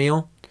prep the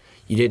meal.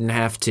 You didn't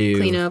have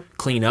to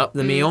clean up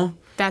the meal.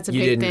 That's a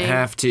big thing.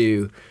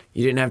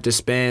 You didn't have to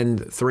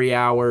spend 3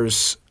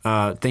 hours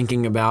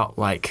thinking about,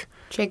 like,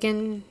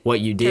 chicken, what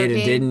you did turkey,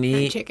 and didn't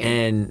eat,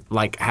 and,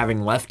 like,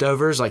 having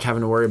leftovers, like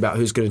having to worry about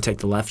who's going to take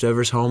the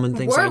leftovers home and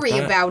things like that. Worry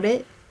about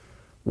it.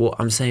 Well,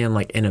 I'm saying,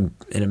 like, in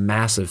a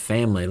massive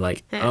family,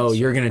 like,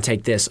 you're going to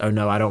take this. Oh,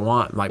 no, I don't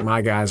want, like,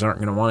 my guys aren't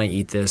going to want to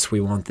eat this. We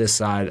want this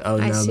side. Oh,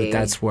 no, but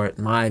that's what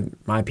my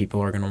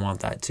people are going to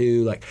want that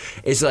too. Like,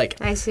 it's like...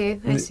 I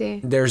see. I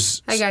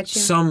got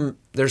you.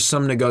 There's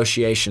some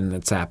negotiation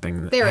that's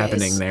happening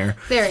there.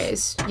 There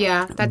is.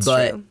 Yeah, that's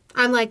true.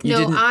 I'm like,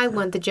 no, I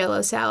want the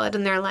Jell-O salad.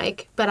 And they're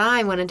like, but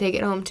I want to take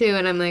it home too.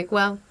 And I'm like,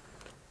 well,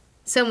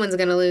 someone's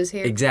going to lose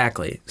here.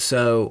 Exactly.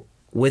 So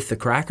with the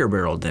Cracker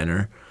Barrel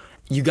dinner,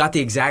 you got the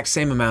exact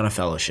same amount of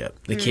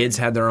fellowship. The kids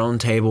had their own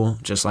table,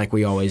 just like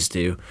we always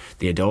do.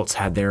 The adults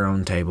had their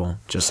own table,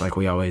 just like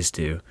we always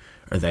do,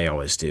 or they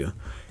always do.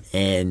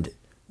 And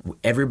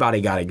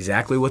everybody got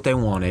exactly what they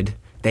wanted.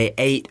 They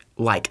ate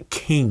like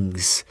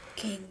kings.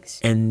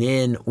 And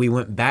then we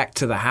went back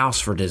to the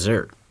house for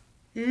dessert.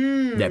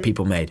 That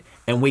people made,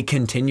 and we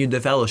continued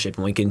the fellowship,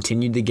 and we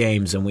continued the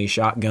games, and we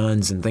shot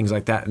guns and things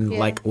like that,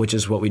 and which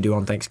is what we do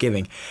on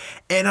Thanksgiving,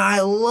 and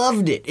I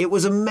loved it. It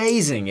was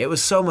amazing. It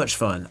was so much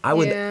fun. I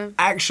would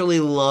actually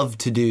love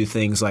to do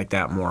things like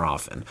that more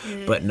often,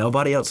 but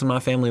nobody else in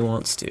my family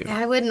wants to.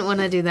 I wouldn't want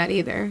to do that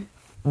either.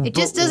 It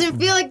just doesn't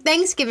feel like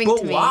Thanksgiving to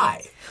me. But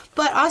why?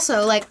 But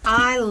also, like,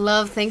 I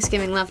love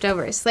Thanksgiving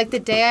leftovers. Like, the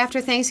day after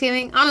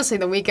Thanksgiving, honestly,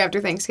 the week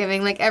after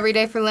Thanksgiving, like, every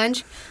day for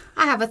lunch,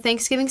 I have a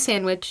Thanksgiving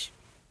sandwich.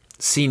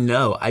 See,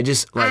 no, I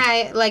just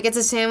like it's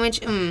a sandwich.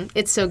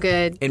 It's so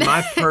good. In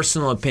my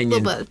personal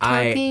opinion,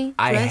 turkey,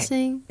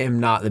 I am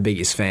not the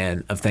biggest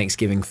fan of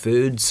Thanksgiving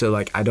food, so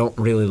like I don't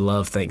really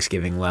love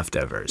Thanksgiving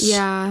leftovers.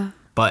 Yeah.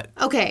 But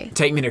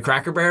take me to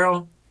Cracker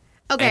Barrel.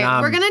 Okay,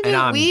 we're gonna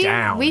do.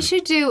 We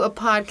should do a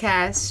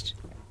podcast.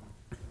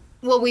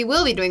 Well, we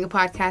will be doing a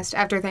podcast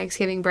after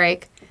Thanksgiving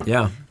break.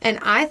 Yeah. And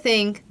I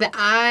think that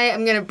I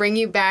am gonna bring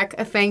you back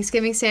a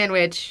Thanksgiving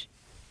sandwich,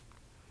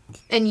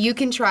 and you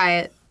can try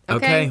it.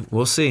 Okay,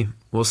 we'll see.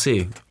 It's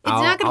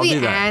not going to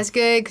be as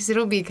good because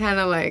it'll be kind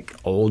of like...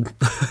 old.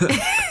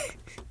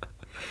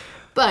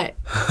 But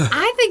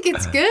I think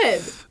it's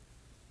good.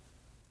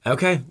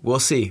 Okay, we'll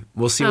see.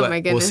 We'll see what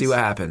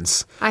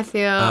happens. I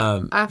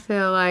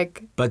feel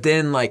like... But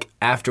then, like,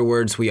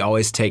 afterwards, we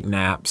always take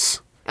naps.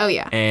 Oh,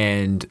 yeah.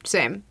 And...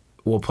 same.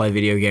 We'll play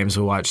video games.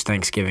 We'll watch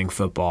Thanksgiving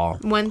football.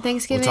 One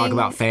Thanksgiving... We'll talk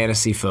about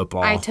fantasy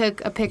football. I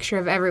took a picture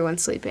of everyone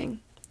sleeping.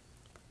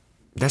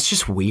 That's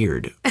just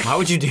weird. Why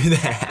would you do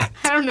that?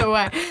 I don't know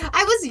why.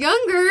 I was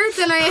younger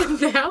than I am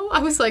now. I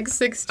was like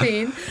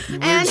 16.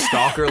 Weird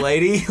stalker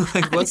lady?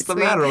 Like, what's the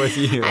matter with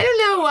you? I don't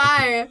know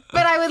why.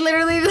 But I would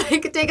literally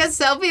like take a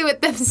selfie with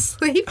them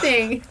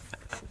sleeping.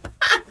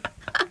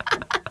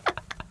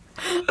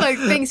 Like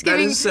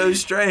Thanksgiving. That is so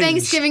strange.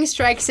 Thanksgiving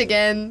strikes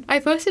again. I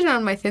posted it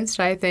on my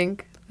Finsta, I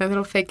think. My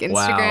little fake Wow.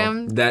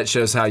 Instagram. That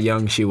shows how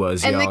young she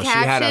was, And y'all. the She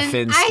had a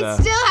caption, Finsta. I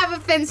still have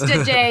a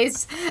Finsta,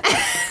 Jayce.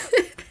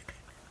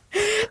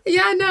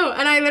 Yeah, I know.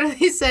 And I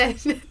literally said,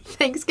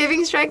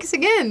 Thanksgiving strikes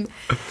again.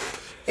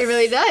 It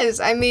really does.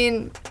 I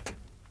mean,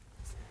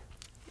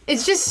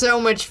 it's just so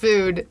much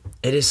food.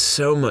 It is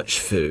so much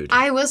food.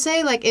 I will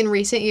say, like, in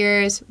recent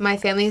years, my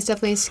family has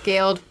definitely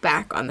scaled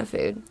back on the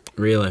food.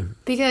 Really?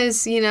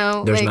 Because, you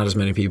know, There's like, not as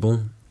many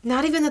people?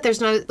 not even that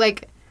there's not,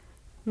 like,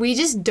 we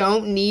just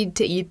don't need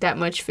to eat that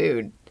much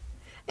food.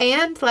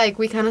 And, like,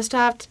 we kind of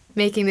stopped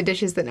making the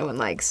dishes that no one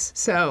likes.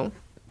 So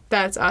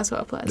that's also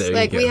a plus. There you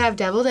Like, go. we have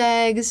deviled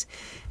eggs,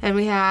 and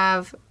we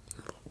have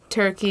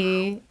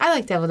turkey. I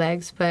like deviled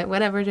eggs, but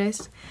whatever,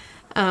 Jayce.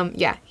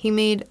 Yeah, he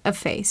made a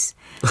face.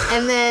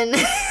 And then...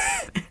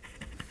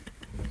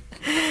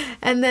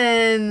 and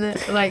then,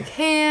 like,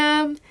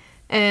 ham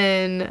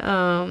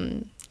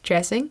and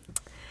dressing.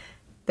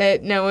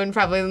 That no one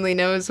probably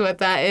knows what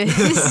that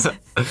is.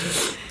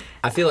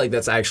 I feel like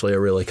that's actually a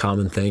really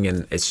common thing,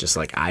 and it's just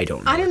like, I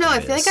don't know. I don't know. what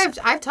I that feel is.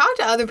 like I've talked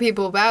to other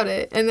people about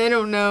it, and they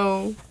don't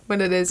know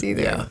what it is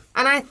either. Yeah.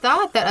 And I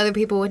thought that other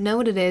people would know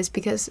what it is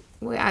because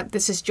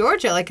this is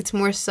Georgia. Like, it's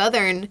more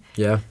southern.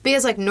 Yeah.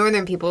 Because, like,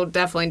 northern people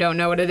definitely don't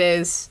know what it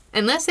is.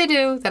 Unless they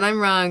do, then I'm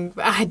wrong.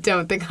 But I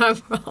don't think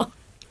I'm wrong.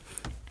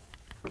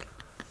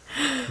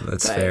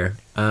 That's But- fair.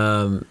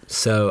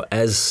 So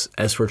as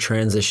we're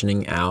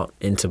transitioning out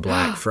into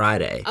Black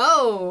Friday,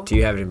 Oh. do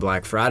you have any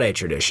Black Friday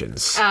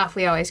traditions?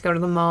 We always go to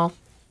the mall.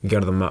 You go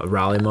to the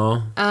Raleigh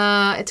Mall,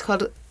 It's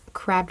called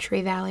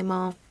Crabtree Valley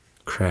Mall.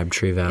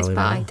 Crabtree It's Valley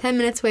about Mall. like 10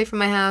 minutes away from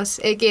my house.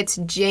 It gets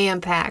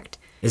jam-packed.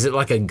 Is it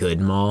like a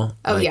good mall?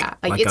 Oh, yeah.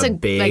 Like it's a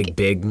big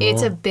mall?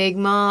 It's a big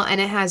mall, and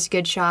it has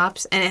good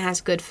shops, and it has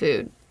good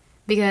food.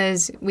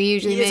 Because we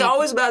usually It's make...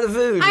 always about the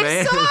food,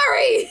 man. I'm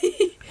sorry!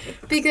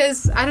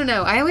 Because, I don't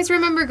know, I always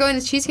remember going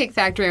to Cheesecake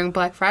Factory on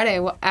Black Friday.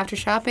 After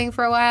shopping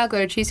for a while, go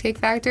to Cheesecake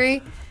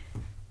Factory.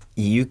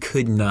 You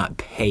could not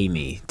pay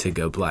me to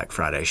go Black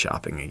Friday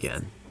shopping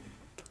again.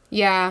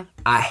 Yeah.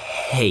 I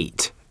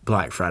hate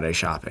Black Friday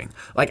shopping.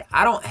 Like,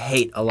 I don't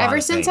hate a lot Ever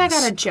of since I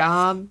things. got a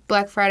job,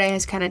 Black Friday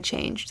has kind of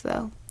changed,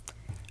 though.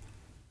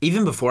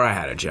 Even before I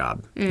had a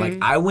job. Mm. Like,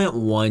 I went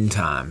one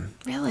time,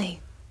 Really?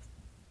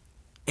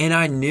 and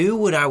I knew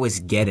what I was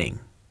getting.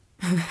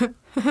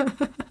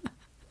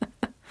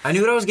 I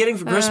knew what I was getting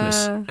for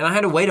Christmas, and I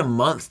had to wait a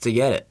month to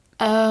get it.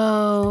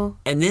 Oh,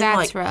 And then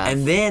that's rough.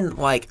 and then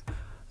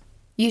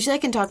Usually I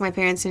can talk my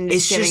parents into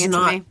it's just giving just it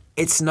not to me.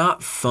 it's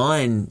not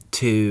fun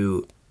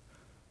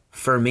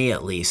for me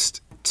at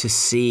least to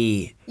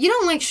see. You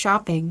don't like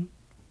shopping.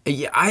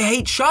 Yeah, I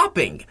hate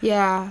shopping.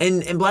 Yeah.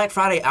 And Black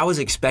Friday, I was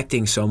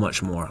expecting so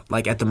much more.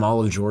 Like at the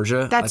Mall of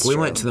Georgia, That's like we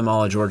true. went to the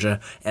Mall of Georgia,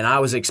 and I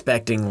was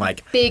expecting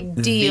like Big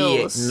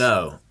deals.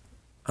 No,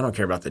 I don't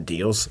care about the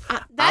deals.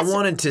 I that's-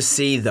 wanted to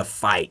see the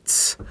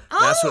fights.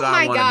 That's what Oh I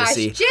my wanted gosh, to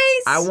see.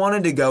 Jayce! I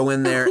wanted to go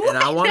in there, and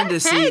I What wanted the to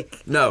see.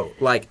 heck? No,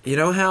 like you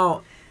know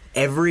how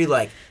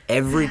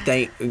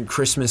everything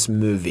Christmas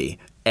movie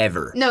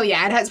ever. No,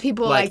 yeah, it has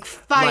people like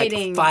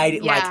fighting.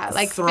 Yeah,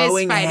 like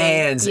throwing fist fighting.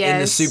 hands in the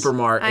Yes,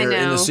 supermarket I or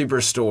in the know.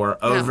 superstore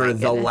Oh, over my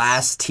the goodness.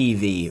 last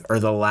TV or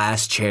the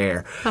last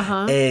chair.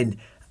 Uh-huh. And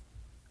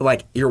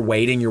like you're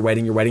waiting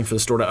for the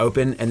store to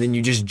open, and then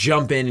you just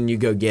jump in and you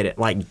go get it.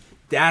 Like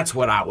that's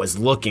what I was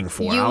looking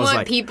for. You I was want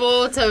like,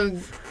 people to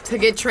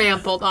get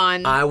trampled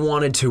on. I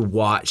wanted to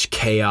watch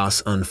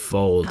chaos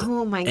unfold.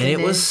 Oh, my And it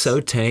was goodness. so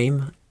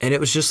tame. And it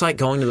was just like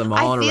going to the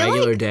mall on a feel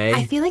regular like, day.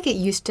 I feel like it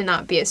used to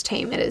not be as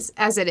tame as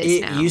it is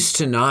It now. used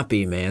to not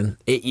be, man.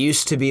 It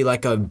used to be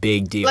like a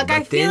big deal. like but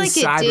I feel then like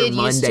it Cyber did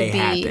used to Monday be.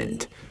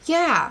 happened.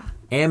 Yeah.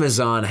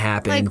 Amazon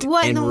happened Like,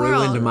 what in and the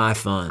ruined world? my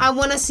fun. I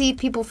want to see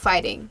people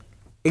fighting.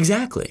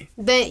 Exactly.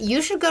 Then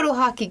you should go to a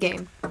hockey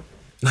game.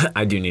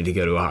 I do need to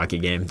go to a hockey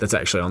game. That's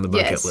actually on the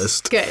bucket Yes,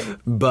 list. good.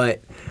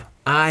 But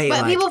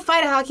But people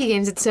fight at hockey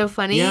games. It's so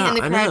funny, yeah, and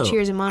the I crowd know.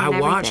 cheers them on. I and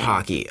watch everything.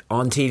 hockey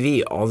on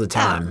TV all the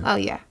time. Oh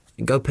yeah.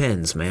 Go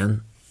Pens,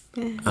 man.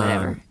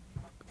 Whatever.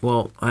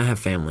 Well, I have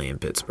family in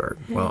Pittsburgh.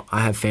 Well,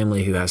 I have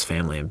family who has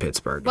family in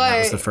Pittsburgh. And that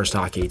was But- the first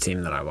hockey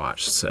team that I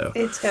watched. So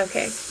It's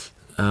okay.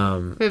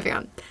 Moving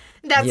on.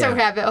 That's yeah. a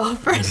rabbit hole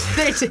for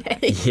another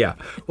day. yeah,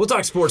 we'll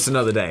talk sports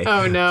another day.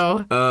 Oh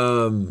no.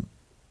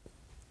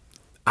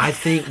 I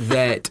think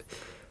that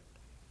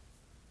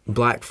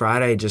Black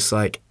Friday, just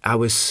like I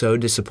was so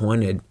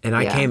disappointed, and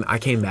I Yeah.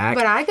 came back,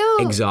 But I go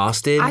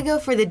exhausted. I go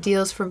for the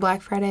deals for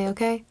Black Friday.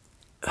 Okay.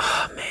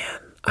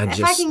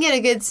 If I can get a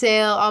good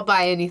sale, I'll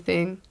buy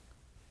anything.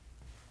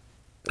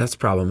 That's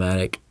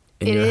problematic,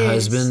 and It your is.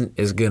 husband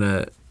is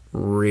gonna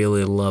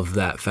really love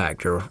that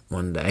factor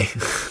one day.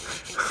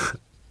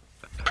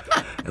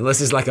 Unless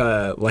he's like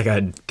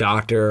a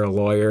doctor or a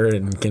lawyer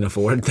and can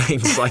afford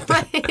things like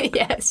that.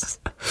 Yes.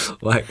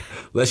 Like,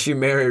 unless you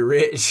marry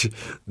rich,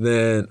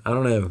 then I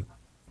don't know.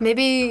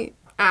 Maybe.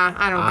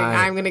 I don't think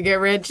I'm gonna get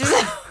rich.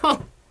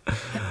 So.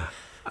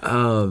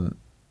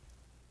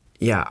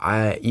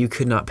 Yeah, you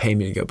could not pay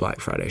me to go Black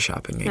Friday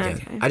shopping again.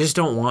 Okay. I just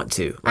don't want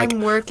to. Like,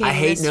 I'm working I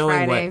hate this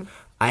knowing Friday.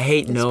 I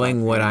hate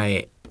knowing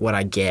Black what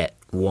I get.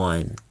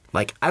 One,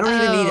 Like, I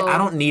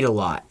don't need a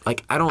lot.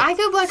 Like, I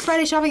go Black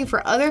Friday shopping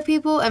for other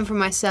people and for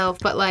myself,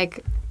 but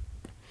like...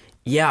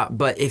 Yeah,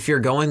 but if you're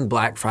going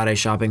Black Friday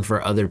shopping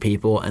for other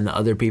people and the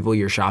other people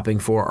you're shopping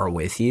for are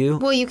with you...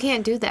 Well, you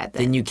can't do that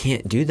then. Then you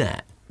can't do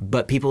that.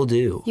 But people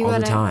do all the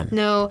time.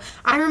 No.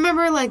 I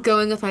remember, like,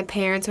 going with my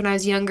parents when I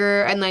was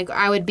younger, and, like,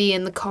 I would be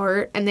in the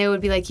cart, and they would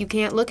be like, you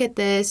can't look at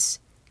this,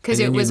 because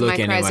it was my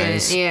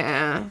present.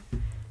 Yeah.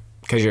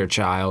 Because you're a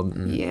child.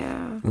 And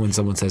yeah. When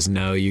someone says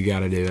no, you got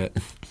to do it.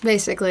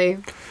 Basically.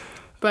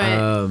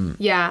 But,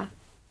 yeah.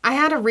 I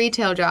had a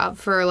retail job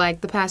for,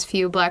 like, the past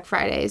few Black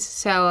Fridays,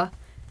 so...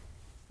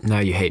 Now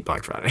you hate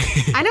Black Friday.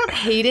 I don't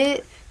hate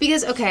it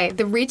because, okay,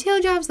 the retail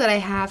jobs that I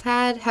have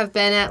had have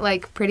been at,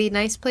 like, pretty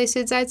nice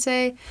places, I'd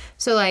say.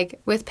 So, like,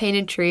 with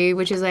Painted Tree,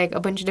 which is, like, a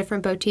bunch of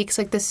different boutiques,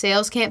 like, the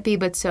sales can't be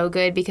but so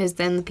good because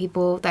then the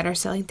people that are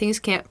selling things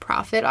can't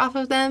profit off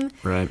of them.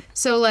 Right.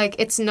 So, like,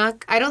 it's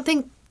not, I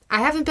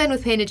haven't been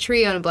with Painted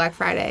Tree on a Black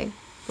Friday.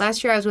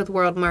 Last year I was with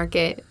World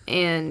Market,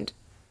 and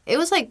it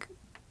was, like,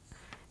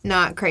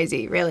 not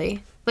crazy,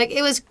 really. Like,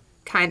 it was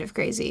kind of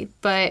crazy,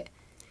 but...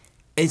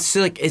 It's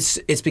like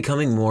it's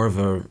becoming more of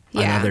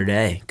another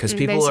day because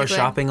people are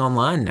shopping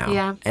online now.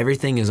 Yeah.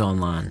 Everything is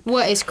online.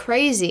 What is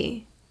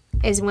crazy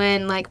is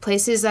when, like,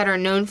 places that are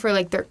known for,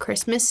 like, their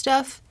Christmas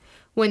stuff,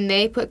 when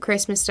they put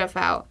Christmas stuff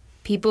out,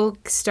 people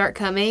start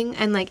coming,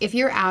 and, like, if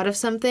you're out of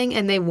something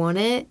and they want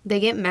it, they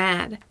get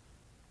mad.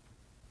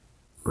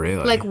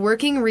 Really? Like,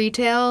 working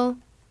retail,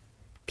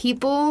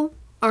 people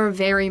are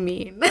very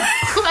mean.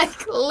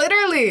 Like,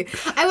 literally.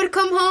 I would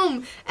come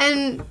home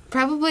and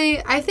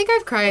probably, I think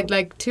I've cried,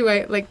 like,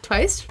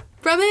 twice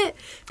from it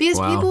because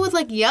people would,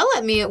 like, yell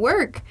at me at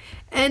work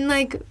and,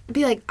 like,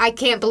 be like, I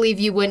can't believe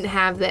you wouldn't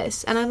have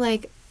this. And I'm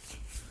like,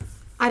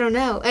 I don't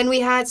know. And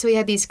we had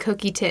these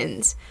cookie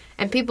tins,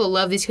 and people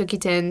love these cookie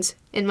tins.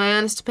 In my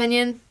honest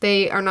opinion,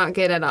 they are not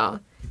good at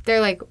all.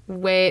 They're, like,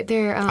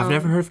 I've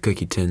never heard of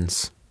cookie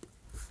tins,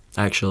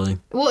 actually.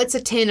 Well, it's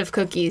a tin of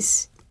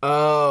cookies.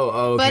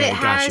 Oh, okay. But it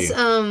has,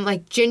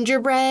 like,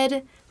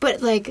 gingerbread,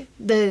 but, like,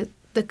 the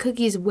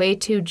cookie's way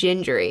too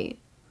gingery.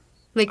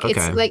 Like,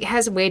 it's, like,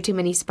 has way too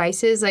many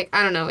spices. Like,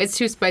 I don't know. It's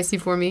too spicy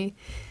for me.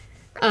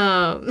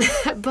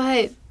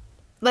 But,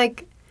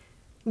 like,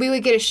 we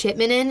would get a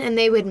shipment in, and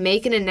they would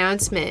make an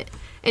announcement,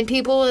 and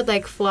people would,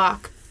 like,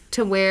 flock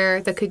to where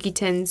the cookie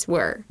tins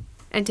were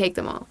and take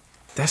them all.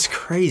 That's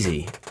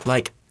crazy.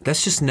 Like...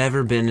 That's just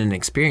never been an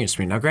experience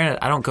for me. Now, granted,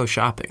 I don't go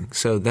shopping,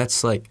 so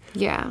that's like...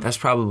 Yeah. That's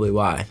probably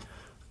why.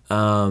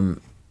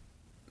 True.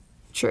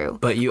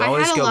 But you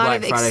always go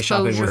Black Friday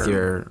shopping with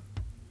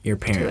your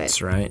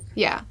parents, right?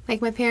 Yeah.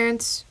 Like, my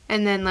parents,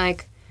 and then,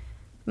 like,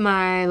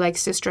 my, like,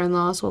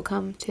 sister-in-laws will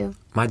come, too.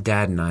 My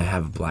dad and I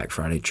have a Black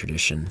Friday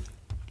tradition.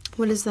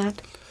 What is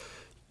that?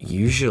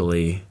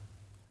 Usually,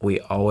 we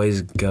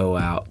always go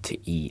out to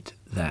eat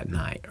that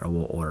night, or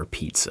we'll order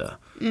pizza.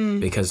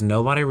 Because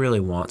nobody really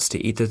wants to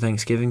eat the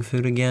Thanksgiving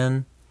food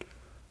again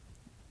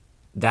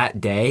that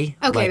day.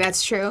 Okay, like,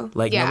 that's true.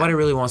 Like, nobody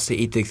really wants to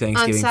eat the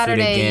Thanksgiving food again that day.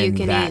 On Saturday, you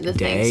can eat the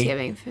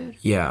Thanksgiving food.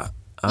 Yeah.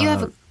 You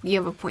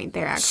have a point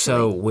there, actually.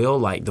 So we'll,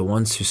 like, the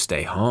ones who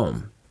stay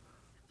home,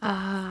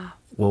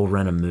 we'll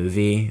rent a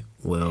movie,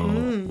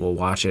 we'll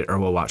watch it, or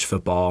we'll watch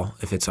football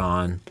if it's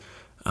on.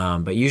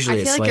 But usually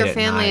it's late at night. I feel like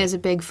your family is a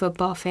big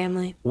football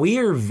family. We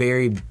are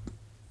very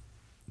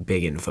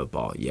big in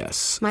football,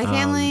 yes. My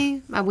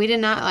family, we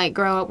did not, like,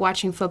 grow up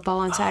watching football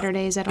on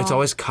Saturdays at all. It's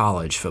always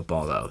college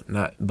football,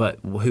 though. But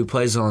who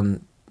plays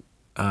on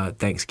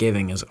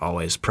Thanksgiving is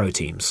always pro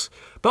teams.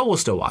 But we'll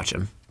still watch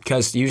them.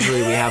 Because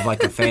usually we have,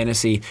 like, a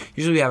fantasy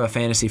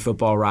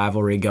football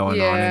rivalry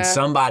going on. And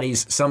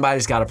somebody's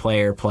got a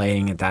player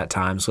playing at that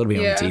time, so it'll be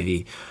on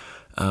the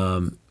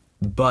TV.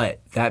 But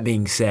that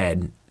being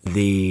said,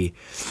 the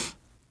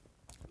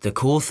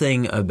cool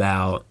thing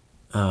about...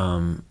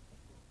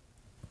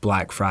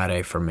 Black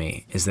Friday for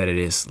me is that it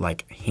is,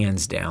 like,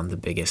 hands down the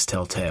biggest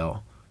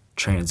telltale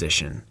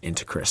transition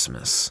into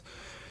Christmas.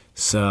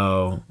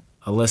 So,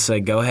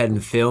 Alyssa, go ahead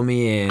and fill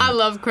me in. I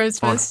love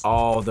Christmas. On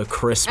all the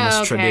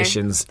Christmas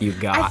traditions you've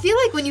got. I feel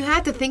like when you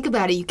have to think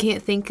about it, you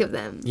can't think of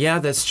them. Yeah,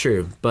 that's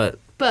true. But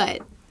if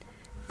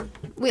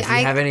you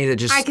have any that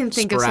just I can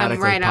think of some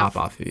pop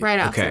off of you. Right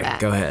off the bat. Okay,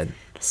 go ahead.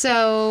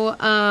 So,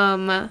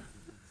 I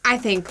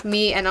think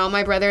me and all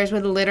my brothers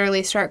would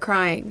literally start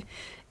crying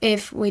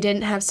if we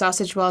didn't have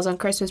sausage balls on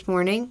Christmas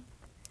morning.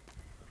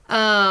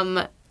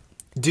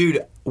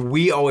 Dude,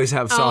 we always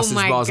have sausage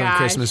balls on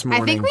Christmas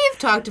morning. I think we've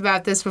talked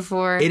about this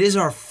before. It is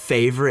our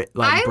favorite,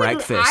 like,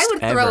 breakfast I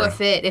would ever. throw a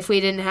fit if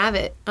we didn't have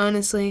it,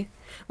 honestly.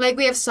 Like,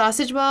 we have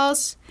sausage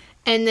balls,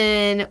 and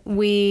then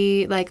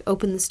we, like,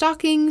 open the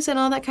stockings and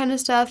all that kind of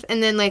stuff.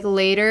 And then, like,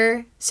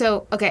 later...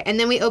 and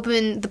then we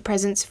open the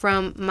presents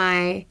from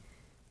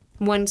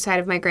one side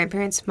of my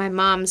grandparents, my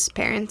mom's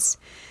parents.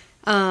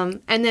 And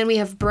then we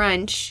have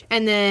brunch,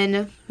 and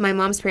then my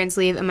mom's parents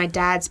leave, and my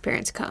dad's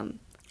parents come.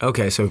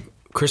 Okay, so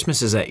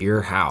Christmas is at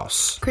your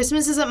house.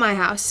 Christmas is at my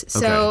house.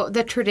 So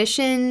the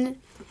tradition,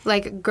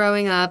 like,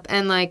 growing up,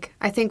 and, like,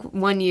 I think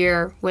one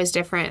year was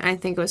different. I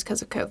think it was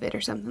because of COVID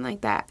or something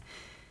like that.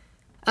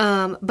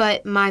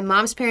 But my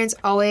mom's parents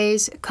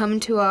always come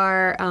to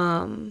our,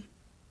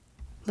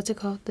 what's it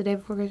called? The day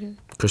before Christmas?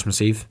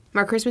 Christmas Eve?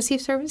 Our Christmas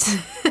Eve service?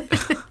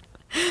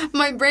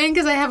 My brain,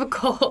 because I have a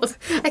cold.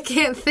 I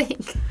can't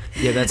think.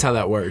 Yeah, that's how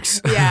that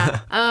works. Yeah.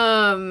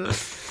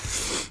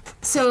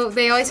 So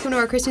they always come to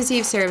our Christmas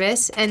Eve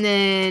service, and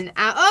then,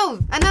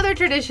 another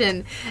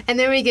tradition. And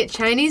then we get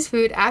Chinese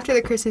food after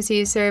the Christmas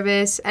Eve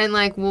service, and,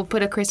 like, we'll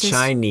put a Christmas...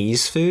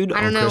 Chinese food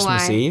on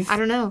Christmas Eve? I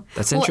don't know.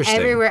 That's interesting.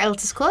 Everywhere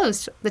else is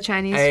closed. The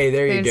Chinese Hey,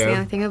 there you food is go. the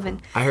only thing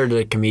open. I heard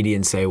a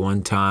comedian say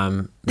one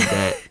time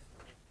that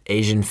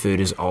Asian food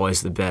is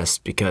always the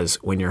best because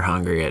when you're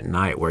hungry at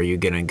night, where are you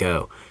going to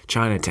go?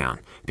 Chinatown.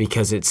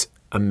 Because it's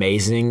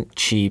amazing,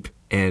 cheap,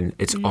 and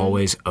it's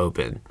always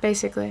open.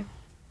 Basically.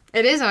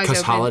 It is always open.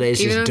 Because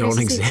holidays just don't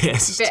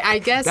exist. I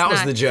guess that not.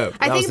 was the joke.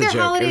 I think their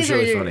holidays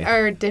really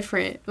are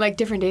different, like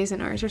different days than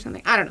ours or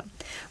something. I don't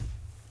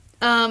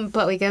know.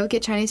 But we go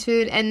get Chinese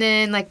food, and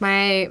then like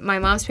my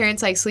mom's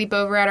parents like sleep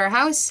over at our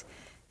house,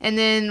 and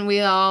then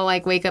we all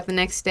like wake up the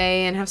next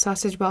day and have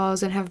sausage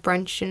balls and have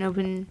brunch and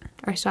open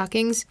our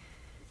stockings,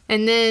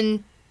 and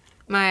then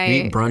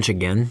You eat brunch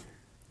again?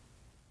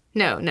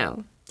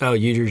 No. Oh,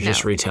 you're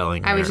just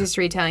retelling. I was just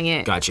retelling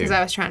it. Gotcha. Because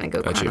I was trying to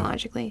go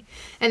chronologically.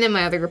 And then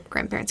my other group of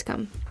grandparents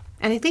come.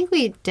 And I think we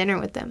eat dinner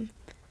with them.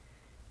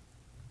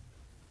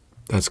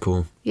 That's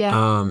cool.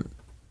 Yeah.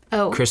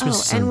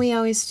 Christmas. And we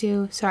always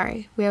do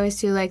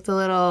like the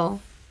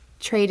little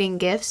trading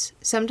gifts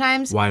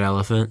sometimes. White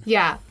elephant?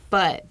 Yeah,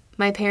 but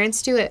my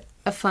parents do it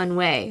a fun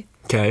way.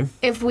 Okay.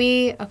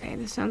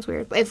 This sounds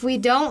weird. But if we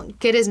don't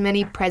get as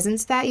many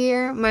presents that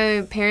year,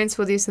 my parents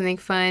will do something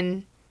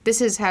fun. This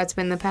is how it's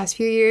been the past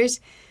few years.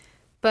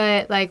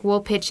 But, like,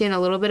 we'll pitch in a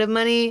little bit of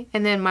money,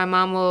 and then my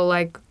mom will,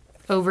 like,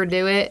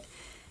 overdo it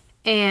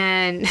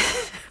and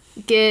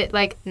get,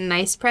 like,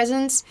 nice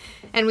presents.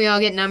 And we all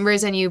get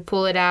numbers, and you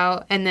pull it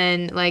out, and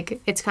then,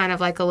 like, it's kind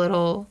of like a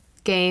little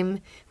game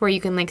where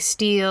you can, like,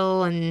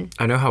 steal and...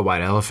 I know how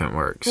White Elephant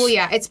works. Well,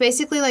 yeah, it's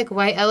basically like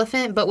White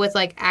Elephant, but with,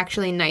 like,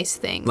 actually nice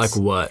things. Like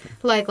what?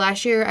 Like,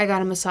 last year, I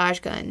got a massage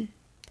gun.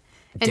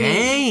 And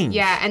Dang!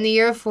 And the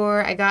year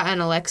before, I got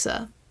an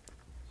Alexa.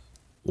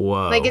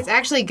 Whoa. Like, it's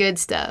actually good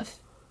stuff.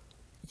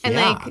 And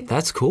like,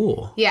 that's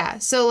cool. Yeah,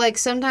 so, like,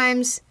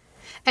 sometimes...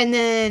 And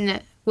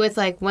then with,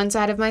 like, one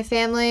side of my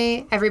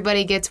family,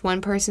 everybody gets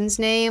one person's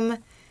name.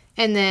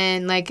 And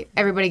then, like,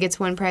 everybody gets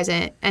one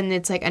present. And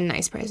it's, like, a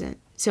nice present.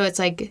 So it's,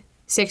 like,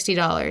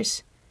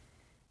 $60.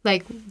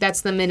 Like, that's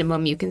the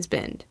minimum you can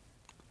spend.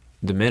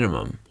 The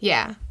minimum?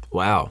 Yeah.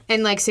 Wow.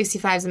 And, like,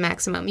 65 is the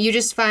maximum. You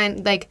just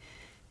find, like,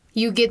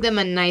 you get them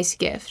a nice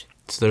gift.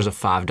 So there's a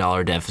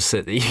 $5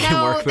 deficit that you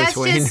can work between.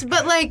 No, that's just...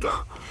 But, like...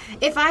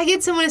 If I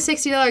get someone a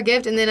 $60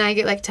 gift and then I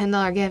get like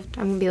 $10 gift,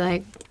 I'm gonna be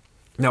like,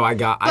 no, I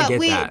get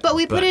that. But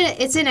we put it.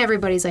 It's in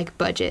everybody's like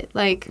budget.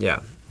 Like yeah,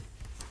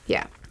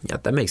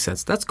 that makes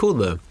sense. That's cool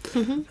though.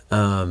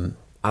 Mm-hmm.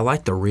 I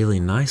like the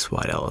really nice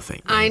White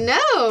Elephant game. I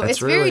know it's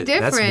very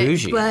different. That's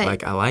bougie. But,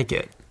 like I like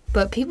it.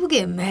 But people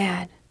get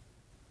mad.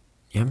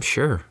 Yeah, I'm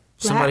sure.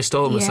 Somebody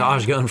stole a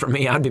massage gun from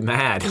me, I'd be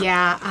mad.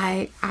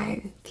 Yeah,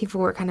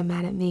 people were kind of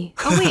mad at me.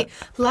 Oh wait,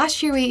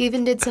 last year we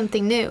even did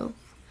something new.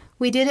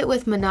 We did it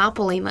with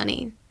Monopoly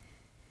money.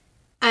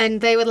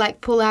 And they would,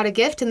 like, pull out a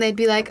gift, and they'd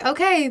be like,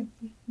 okay,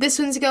 this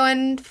one's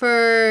going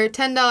for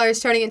 $10,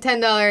 starting at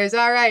 $10.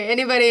 All right,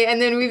 anybody?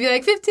 And then we'd be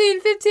like,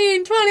 15,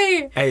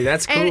 20. Hey,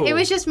 that's cool. And it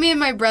was just me and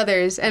my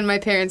brothers and my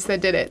parents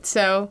that did it,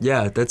 so.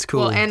 Yeah, that's cool.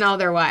 Well, and all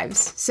their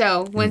wives.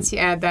 So once you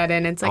add that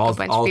in, it's like a bunch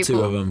of people. All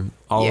two of them.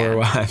 All their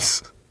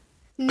wives.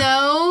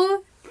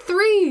 No,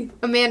 3.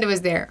 Amanda was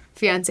there.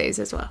 Fiancés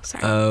as well,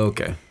 sorry. Oh,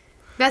 okay.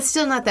 That's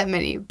still not that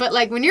many. But,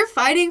 like, when you're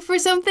fighting for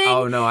something...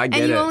 Oh, no, I get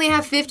it. And you only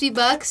have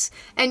 $50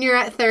 and you're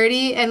at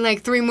 30 and,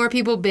 like, 3 more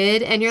people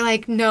bid and you're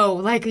like, no,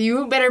 like,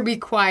 you better be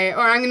quiet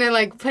or I'm going to,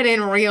 like, put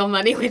in real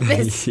money with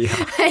this. Yeah.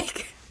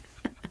 Like...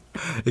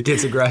 It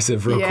gets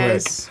aggressive real quick.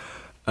 Yes.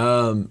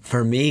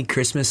 For me,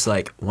 Christmas,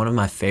 like, one of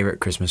my favorite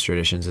Christmas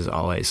traditions is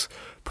always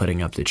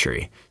putting up the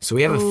tree. So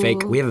we have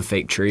a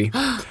fake tree,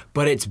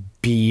 but it's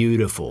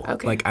beautiful.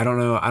 Okay. Like I don't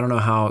know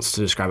how else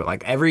to describe it.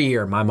 Like every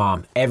year, my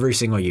mom, every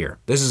single year,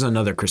 this is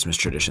another Christmas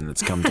tradition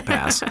that's come to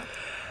pass.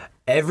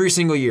 Every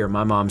single year,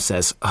 my mom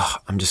says, "Oh,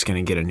 I'm just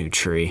gonna get a new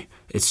tree.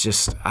 It's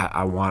just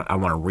I want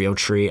a real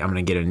tree. I'm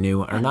gonna get a new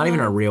one, or not even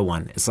a real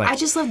one. It's like I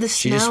just love the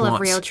smell of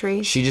real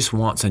trees. She just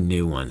wants a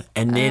new one,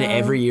 and then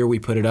every year we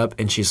put it up,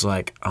 and she's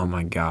like, "Oh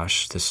my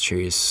gosh, this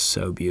tree is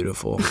so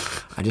beautiful.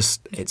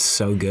 It's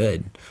so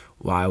good.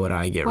 Why would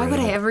I get rid of it?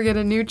 Why would I ever get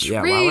a new tree?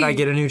 Yeah, why would I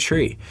get a new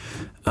tree?"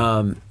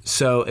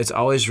 So it's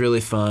always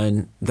really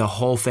fun. The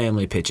whole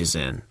family pitches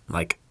in.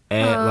 Like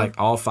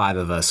all 5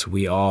 of us,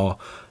 we all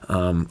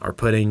are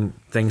putting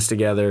things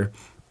together.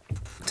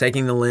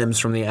 taking the limbs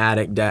from the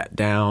attic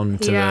down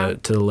to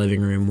the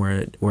living room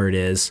where it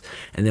is,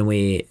 and then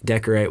we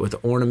decorate with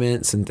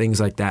ornaments and things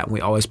like that. And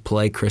we always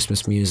play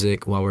Christmas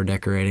music while we're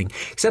decorating.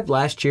 Except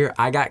last year,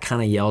 I got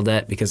kind of yelled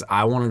at because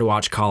I wanted to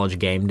watch College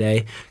Game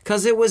Day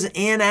because it was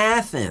in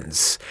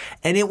Athens,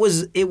 and it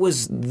was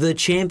the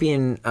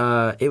champion.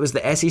 It was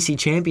the SEC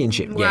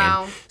championship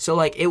game. So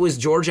like it was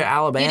Georgia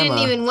Alabama. You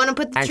didn't even want to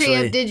put the tree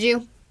up, did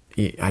you?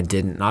 I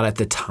didn't. Not at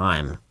the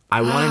time.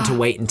 I wanted to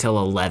wait until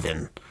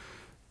 11.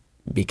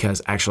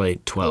 Because actually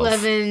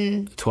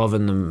 12. 12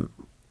 in the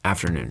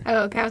afternoon.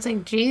 Oh, okay. I was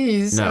like,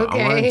 geez. No,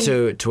 okay. I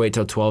wanted to wait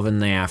till 12 in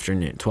the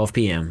afternoon, 12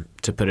 p.m.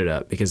 to put it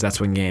up because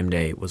that's when game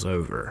day was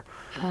over.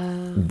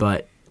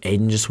 But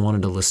Aiden just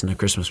wanted to listen to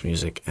Christmas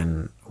music,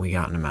 and we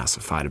got in a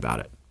massive fight about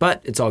it.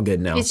 But it's all good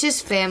now. It's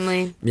just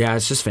family. Yeah,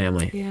 it's just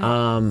family.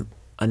 Yeah.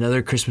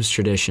 Another Christmas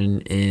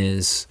tradition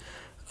is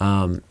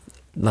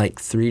like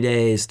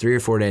 3 or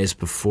 4 days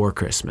before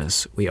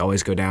Christmas, we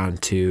always go down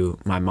to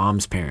my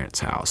mom's parents'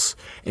 house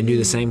and do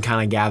the same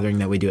kind of gathering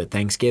that we do at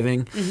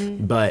Thanksgiving.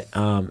 But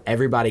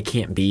everybody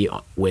can't be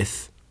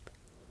with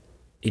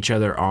each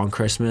other on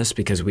Christmas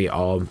because we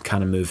all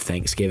kind of move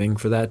Thanksgiving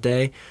for that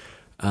day.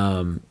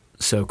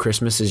 So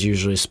Christmas is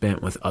usually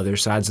spent with other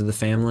sides of the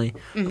family,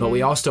 but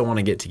we all still want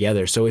to get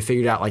together. So we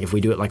figured out like if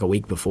we do it like a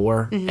week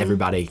before,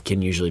 everybody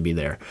can usually be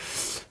there.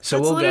 So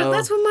we'll go.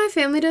 That's what my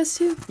family does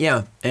too.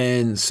 Yeah,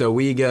 and so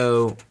we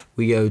go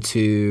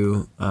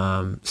to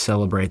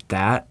celebrate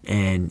that,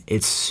 and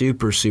it's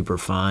super, super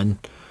fun.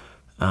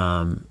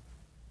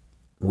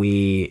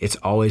 It's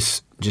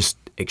always just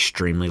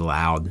extremely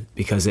loud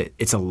because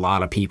it's a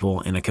lot of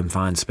people in a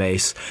confined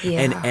space.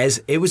 Yeah. And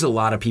as it was a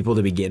lot of people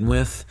to begin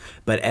with,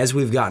 but as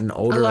we've gotten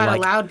older, a lot of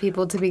loud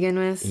people to begin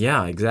with.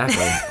 Yeah,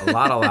 exactly. A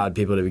lot of loud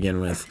people to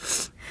begin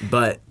with.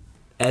 But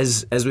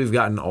as we've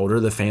gotten older,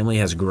 the family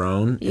has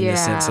grown in the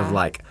sense of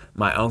like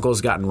my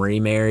uncle's gotten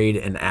remarried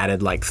and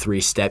added like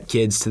 3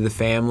 stepkids to the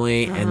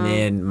family, and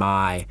then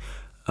my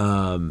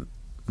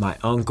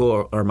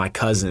uncle or my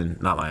cousin,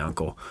 not my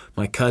uncle,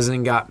 my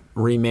cousin got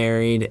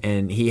remarried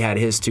and he had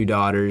his 2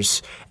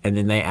 daughters, and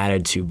then they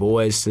added 2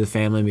 boys to the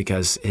family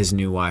because his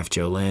new wife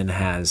Jolynn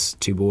has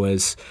 2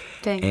 boys.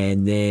 Dang.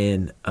 And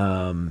then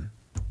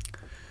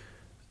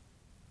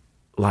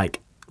like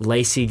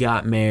Lacey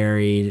got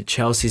married,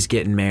 Chelsea's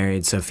getting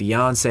married, so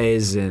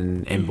fiancés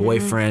and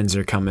boyfriends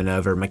are coming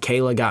over.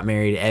 Michaela got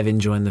married, Evan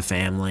joined the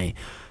family.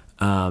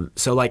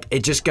 So like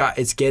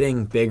it's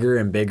getting bigger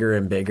and bigger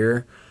and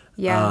bigger.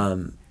 Yeah.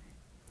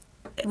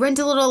 Rent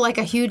a little like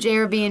a huge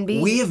Airbnb.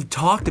 We have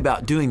talked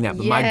about doing that,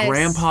 but my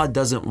grandpa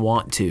doesn't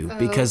want to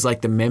because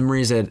like the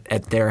memories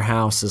at their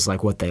house is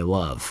like what they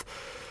love.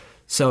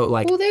 So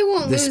like, well, they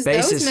won't the lose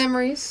those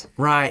memories,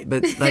 right?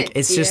 But like,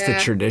 it's just the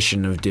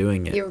tradition of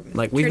doing it.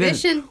 Like we've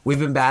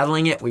been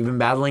battling it. We've been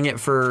battling it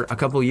for a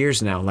couple of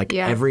years now. Like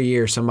every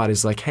year,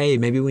 somebody's like, "Hey,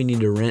 maybe we need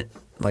to rent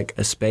like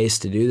a space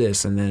to do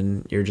this," and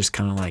then you're just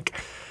kind of like,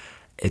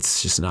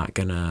 "It's just not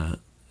gonna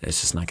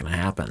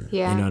happen."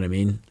 Yeah. You know what I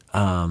mean?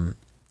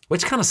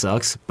 Which kind of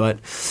sucks, but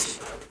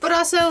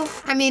also,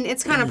 I mean,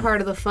 it's kind of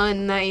part of the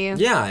fun that you...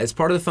 Yeah, it's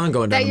part of the fun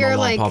going down to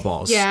Mama and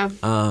Papa's. Yeah,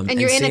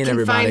 and you're in a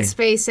confined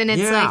space, and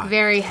it's like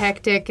very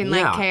hectic and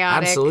like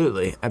chaotic.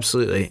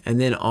 Absolutely. And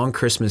then on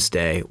Christmas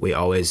Day, we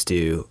always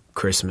do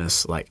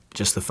Christmas, like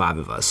just the 5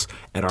 of us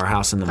at our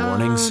house in the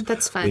mornings.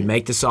 That's fun. We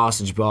make the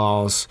sausage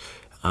balls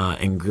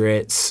and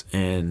grits,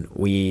 and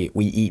we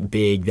eat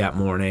big that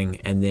morning,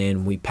 and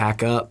then we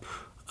pack up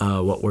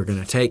what we're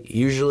going to take.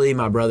 Usually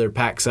my brother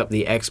packs up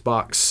the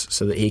Xbox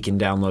so that he can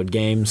download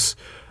games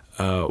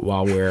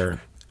while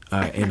we're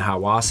in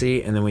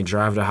Hiawassee, and then we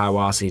drive to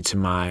Hiawassee to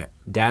my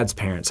dad's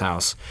parents'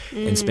 house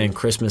and spend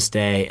Christmas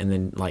Day and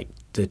then like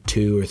the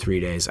 2 or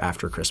 3 days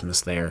after Christmas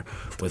there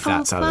with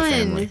that side of the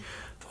family.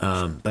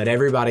 But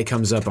everybody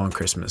comes up on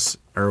Christmas,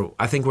 or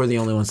I think we're the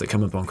only ones that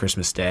come up on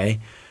Christmas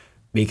Day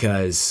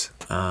because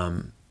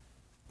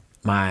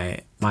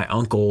my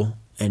uncle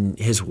and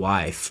his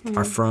wife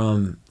are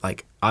from,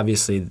 like,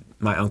 obviously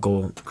my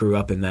uncle grew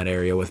up in that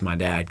area with my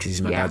dad because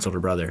he's my dad's older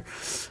brother.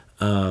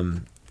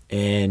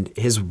 And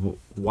his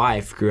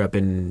wife grew up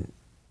in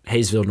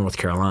Hayesville, North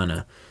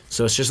Carolina.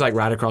 So it's just like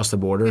right across the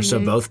border. So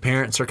both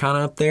parents are kind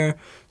of up there.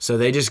 So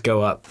they just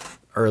go up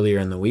earlier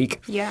in the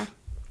week. Yeah.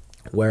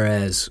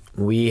 Whereas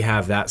we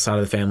have that side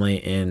of the family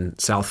in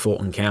South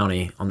Fulton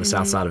County on the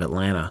south side of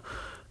Atlanta.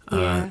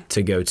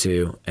 To go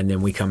to, and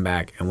then we come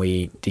back and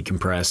we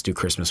decompress, do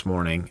Christmas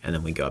morning, and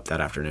then we go up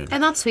that afternoon.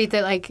 And that's sweet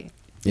that like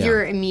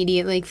your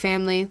immediate like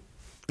family.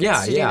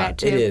 Yeah,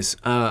 it is.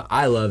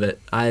 I love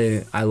it.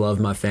 I love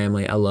my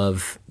family. I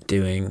love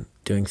doing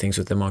things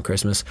with them on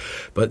Christmas.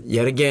 But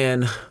yet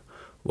again,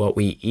 what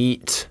we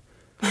eat.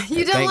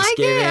 You don't like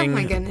it? Oh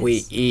my goodness.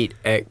 We eat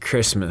at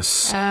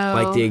Christmas.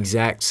 Like the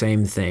exact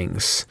same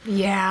things.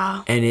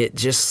 Yeah. And it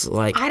just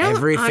like I don't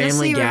every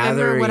family gathering.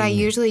 Remember what I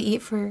usually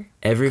eat for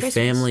Christmas.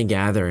 Family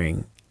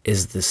gathering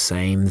is the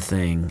same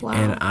thing. Wow.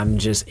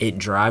 And it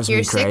drives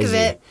me crazy. You're sick of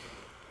it.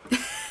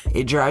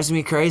 It drives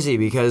me crazy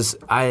because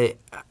I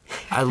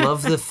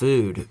love the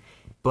food,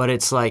 but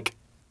it's like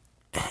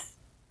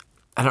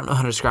I don't know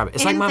how to describe it.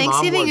 It's and like my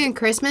Thanksgiving mom and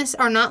Christmas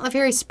are not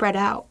very spread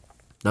out.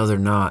 No, they're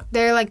not.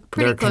 They're like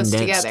pretty close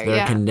condensed, together.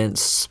 They're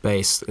condensed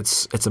space.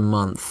 It's a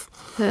month.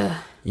 Ugh.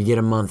 You get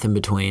a month in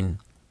between.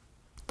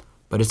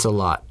 But it's a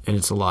lot, and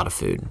it's a lot of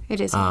food.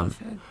 It is a lot of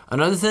food.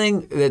 Another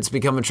thing that's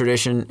become a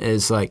tradition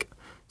is like,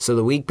 so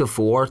the week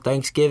before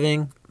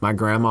Thanksgiving, my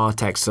grandma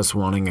texts us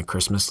wanting a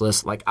Christmas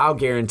list. Like, I'll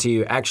guarantee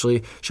you,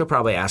 actually, she'll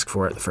probably ask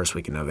for it the first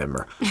week of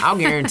November. I'll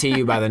guarantee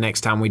you by the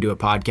next time we do a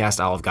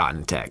podcast, I'll have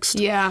gotten a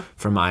text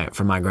from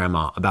my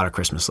grandma about a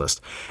Christmas list.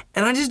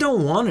 And I just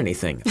don't want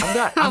anything.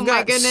 I've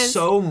got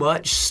so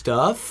much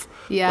stuff.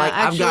 Yeah, like,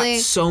 actually, I've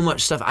got so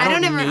much stuff. I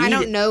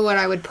don't know what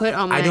I would put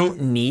on my... I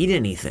don't need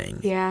anything.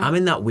 Yeah. I'm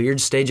in that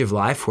weird stage of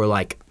life where,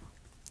 like...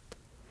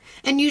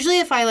 And usually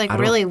if I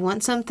really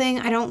want something,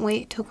 I don't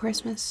wait till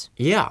Christmas.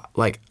 Yeah,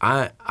 like,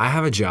 I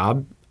have a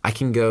job. I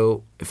can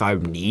go... If I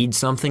need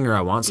something or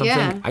I want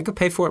something, I could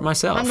pay for it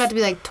myself. I'm about to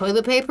be like,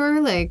 toilet paper?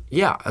 Like...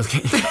 Yeah.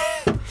 Okay.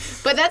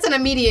 But that's an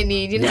immediate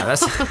need, you know? Yeah,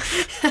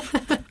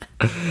 that's...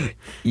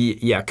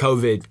 Yeah,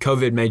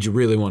 COVID made you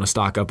really want to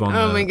stock up on,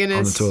 my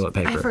goodness, on the toilet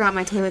paper. I forgot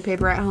my toilet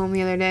paper at home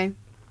the other day.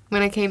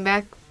 When I came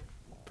back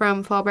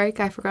from fall break,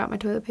 I forgot my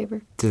toilet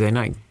paper. Do they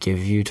not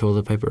give you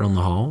toilet paper on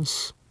the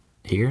halls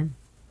here?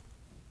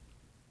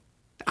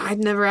 I'd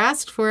never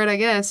asked for it, I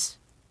guess.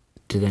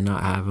 Do they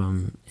not have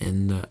them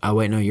in the... Oh,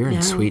 wait, no, you're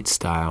in suite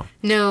style.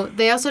 No,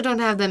 they also don't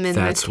have them in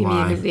the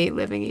community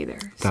living either.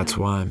 So. That's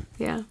why.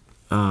 Yeah.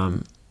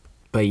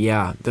 But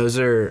yeah, those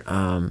are...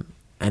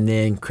 and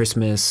then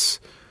Christmas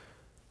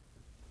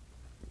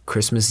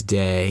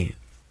Day,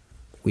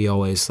 we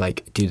always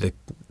like do the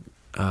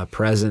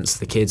presents.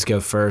 The kids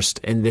go first,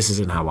 and this is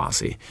in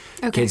Hiawassee.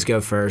 Okay. Kids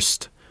go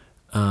first,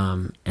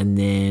 and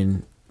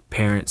then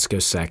parents go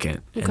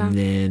second, and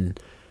then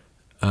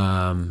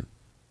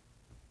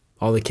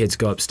all the kids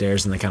go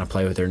upstairs and they kind of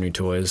play with their new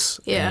toys.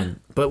 Yeah.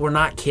 But we're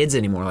not kids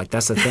anymore. Like,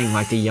 that's the thing.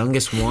 Like, the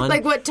youngest one.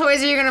 Like, what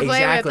toys are you going to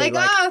play with? Like,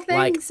 oh,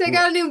 thanks. I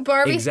got a new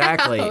Barbie house.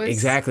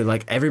 Exactly.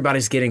 Like,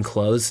 everybody's getting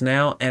clothes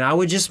now. And I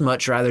would just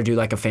much rather do,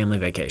 like, a family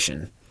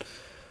vacation.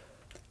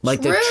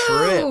 Like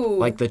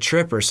the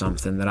trip or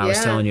something that I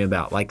was telling you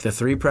about. Like, the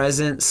 3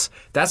 presents.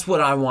 That's what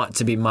I want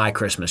to be my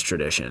Christmas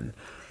tradition.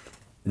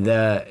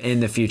 In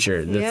the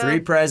future, the 3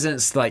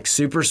 presents, like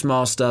super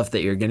small stuff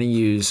that you're gonna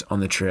use on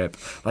the trip.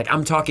 Like,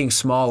 I'm talking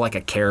small, like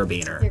a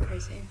carabiner. You're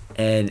crazy.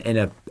 And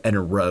a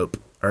rope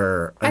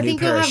or a new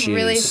pair of shoes. I think you'll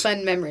have really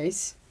fun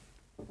memories.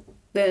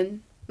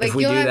 Then, like, if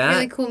we you'll do have that,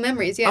 really cool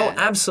memories. Yeah. Oh,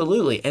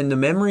 absolutely. And the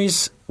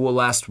memories will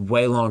last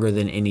way longer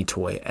than any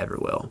toy ever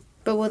will.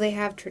 But will they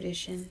have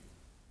tradition?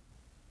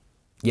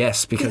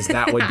 Yes, because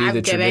that would be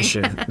the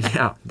tradition.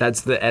 Yeah,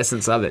 that's the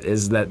essence of it.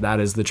 Is that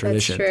is the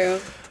tradition.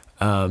 That's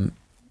true.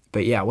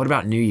 But yeah, what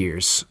about New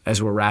Year's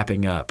as we're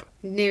wrapping up?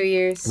 New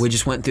Year's. We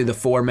just went through the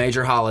 4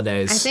 major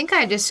holidays. I think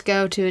I just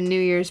go to a New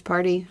Year's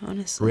party,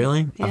 honestly.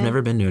 Really? Yeah. I've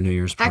never been to a New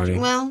Year's party.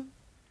 Well,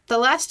 the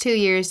last 2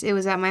 years, it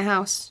was at my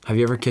house. Have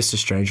you ever kissed a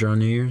stranger on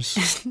New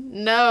Year's?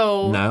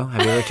 No. No?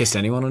 Have you ever kissed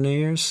anyone on New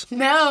Year's?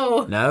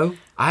 No. No?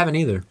 I haven't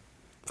either.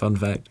 Fun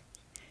fact.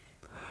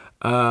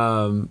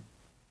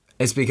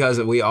 It's because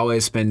we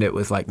always spend it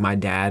with, like, my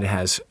dad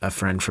has a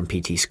friend from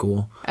PT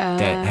school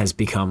that has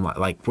become,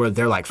 like, where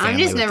they're like family. I'm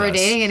just never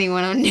dating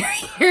anyone on New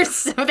Year's,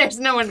 so there's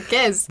no one to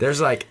kiss.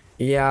 There's, like,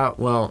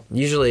 well,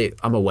 usually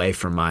I'm away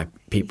from my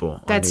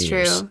people. That's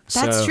true.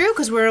 That's true,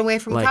 because we're away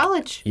from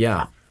college.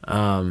 Yeah.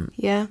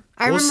 Yeah.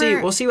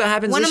 We'll see what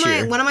happens this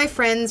year. One of my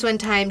friends one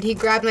time, he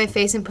grabbed my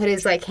face and put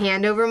his, like,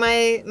 hand over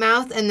my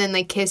mouth and then,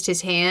 like, kissed his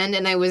hand,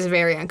 and I was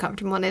very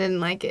uncomfortable and I didn't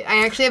like it.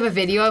 I actually have a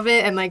video of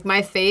it, and, like,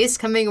 my face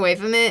coming away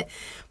from it,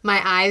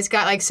 my eyes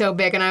got, like, so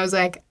big, and I was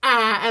like,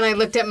 and I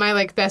looked at my,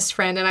 like, best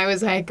friend, and I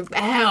was like,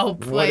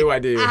 help. What do I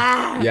do?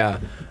 Yeah.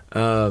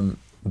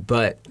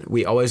 But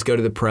we always go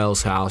to the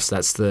Prell's house.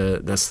 That's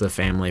the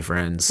family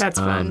friends. That's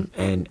fun.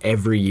 And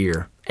every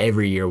year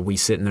we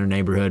sit in their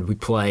neighborhood. We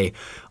play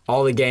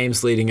all the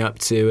games leading up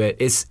to it.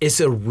 It's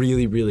a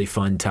really, really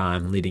fun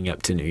time leading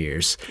up to New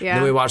Year's. Yeah.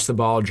 Then we watch the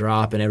ball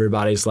drop and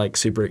everybody's like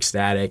super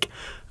ecstatic.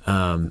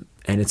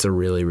 And it's a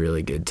really,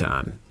 really good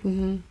time.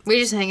 Mm-hmm. We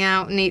just hang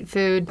out and eat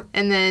food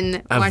and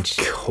then watch.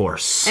 Of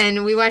course.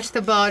 And we watch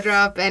the ball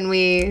drop and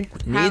we.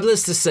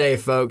 Needless to say,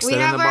 folks, that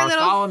in the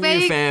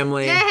Bartholomew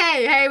family.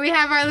 Hey, we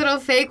have our little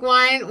fake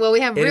wine. Well,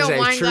 we have real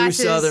wine glasses. It is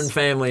a true Southern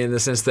family in the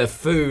sense that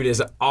food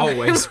is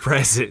always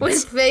present.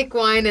 With fake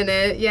wine in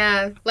it,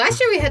 yeah. Last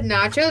year we had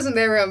nachos and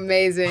they were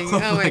amazing.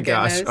 Oh my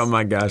gosh. Oh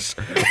my gosh.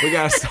 We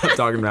gotta stop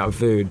talking about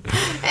food.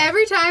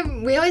 Every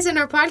time, we always end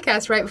our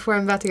podcast right before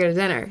I'm about to go to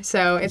dinner.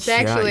 So it's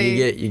actually.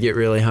 You get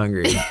really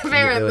hungry.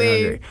 Apparently.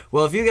 Really hungry.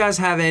 Well, if you guys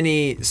have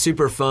any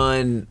super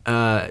fun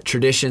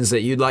traditions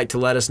that you'd like to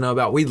let us know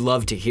about, we'd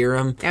love to hear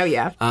them. Oh,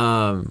 yeah.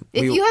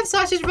 If you have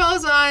sausage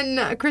balls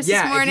on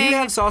Christmas morning. If you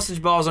have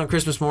sausage balls on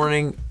Christmas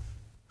morning,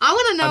 I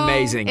want to know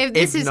amazing. If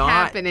this is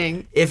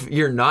happening. If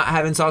you're not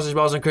having sausage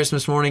balls on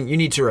Christmas morning, you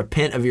need to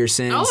repent of your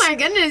sins. Oh, my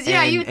goodness.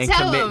 Yeah, you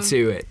tell them. And commit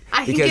to it.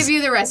 I can give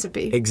you the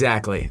recipe.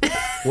 Exactly.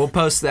 we'll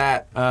post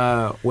that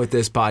with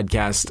this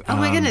podcast. Oh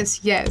my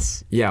goodness,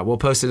 yes. Yeah, we'll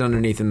post it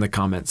underneath in the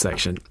comment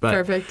section. But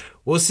Perfect.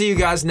 We'll see you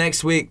guys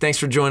next week. Thanks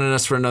for joining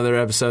us for another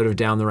episode of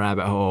Down the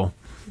Rabbit Hole.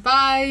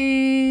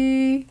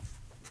 Bye.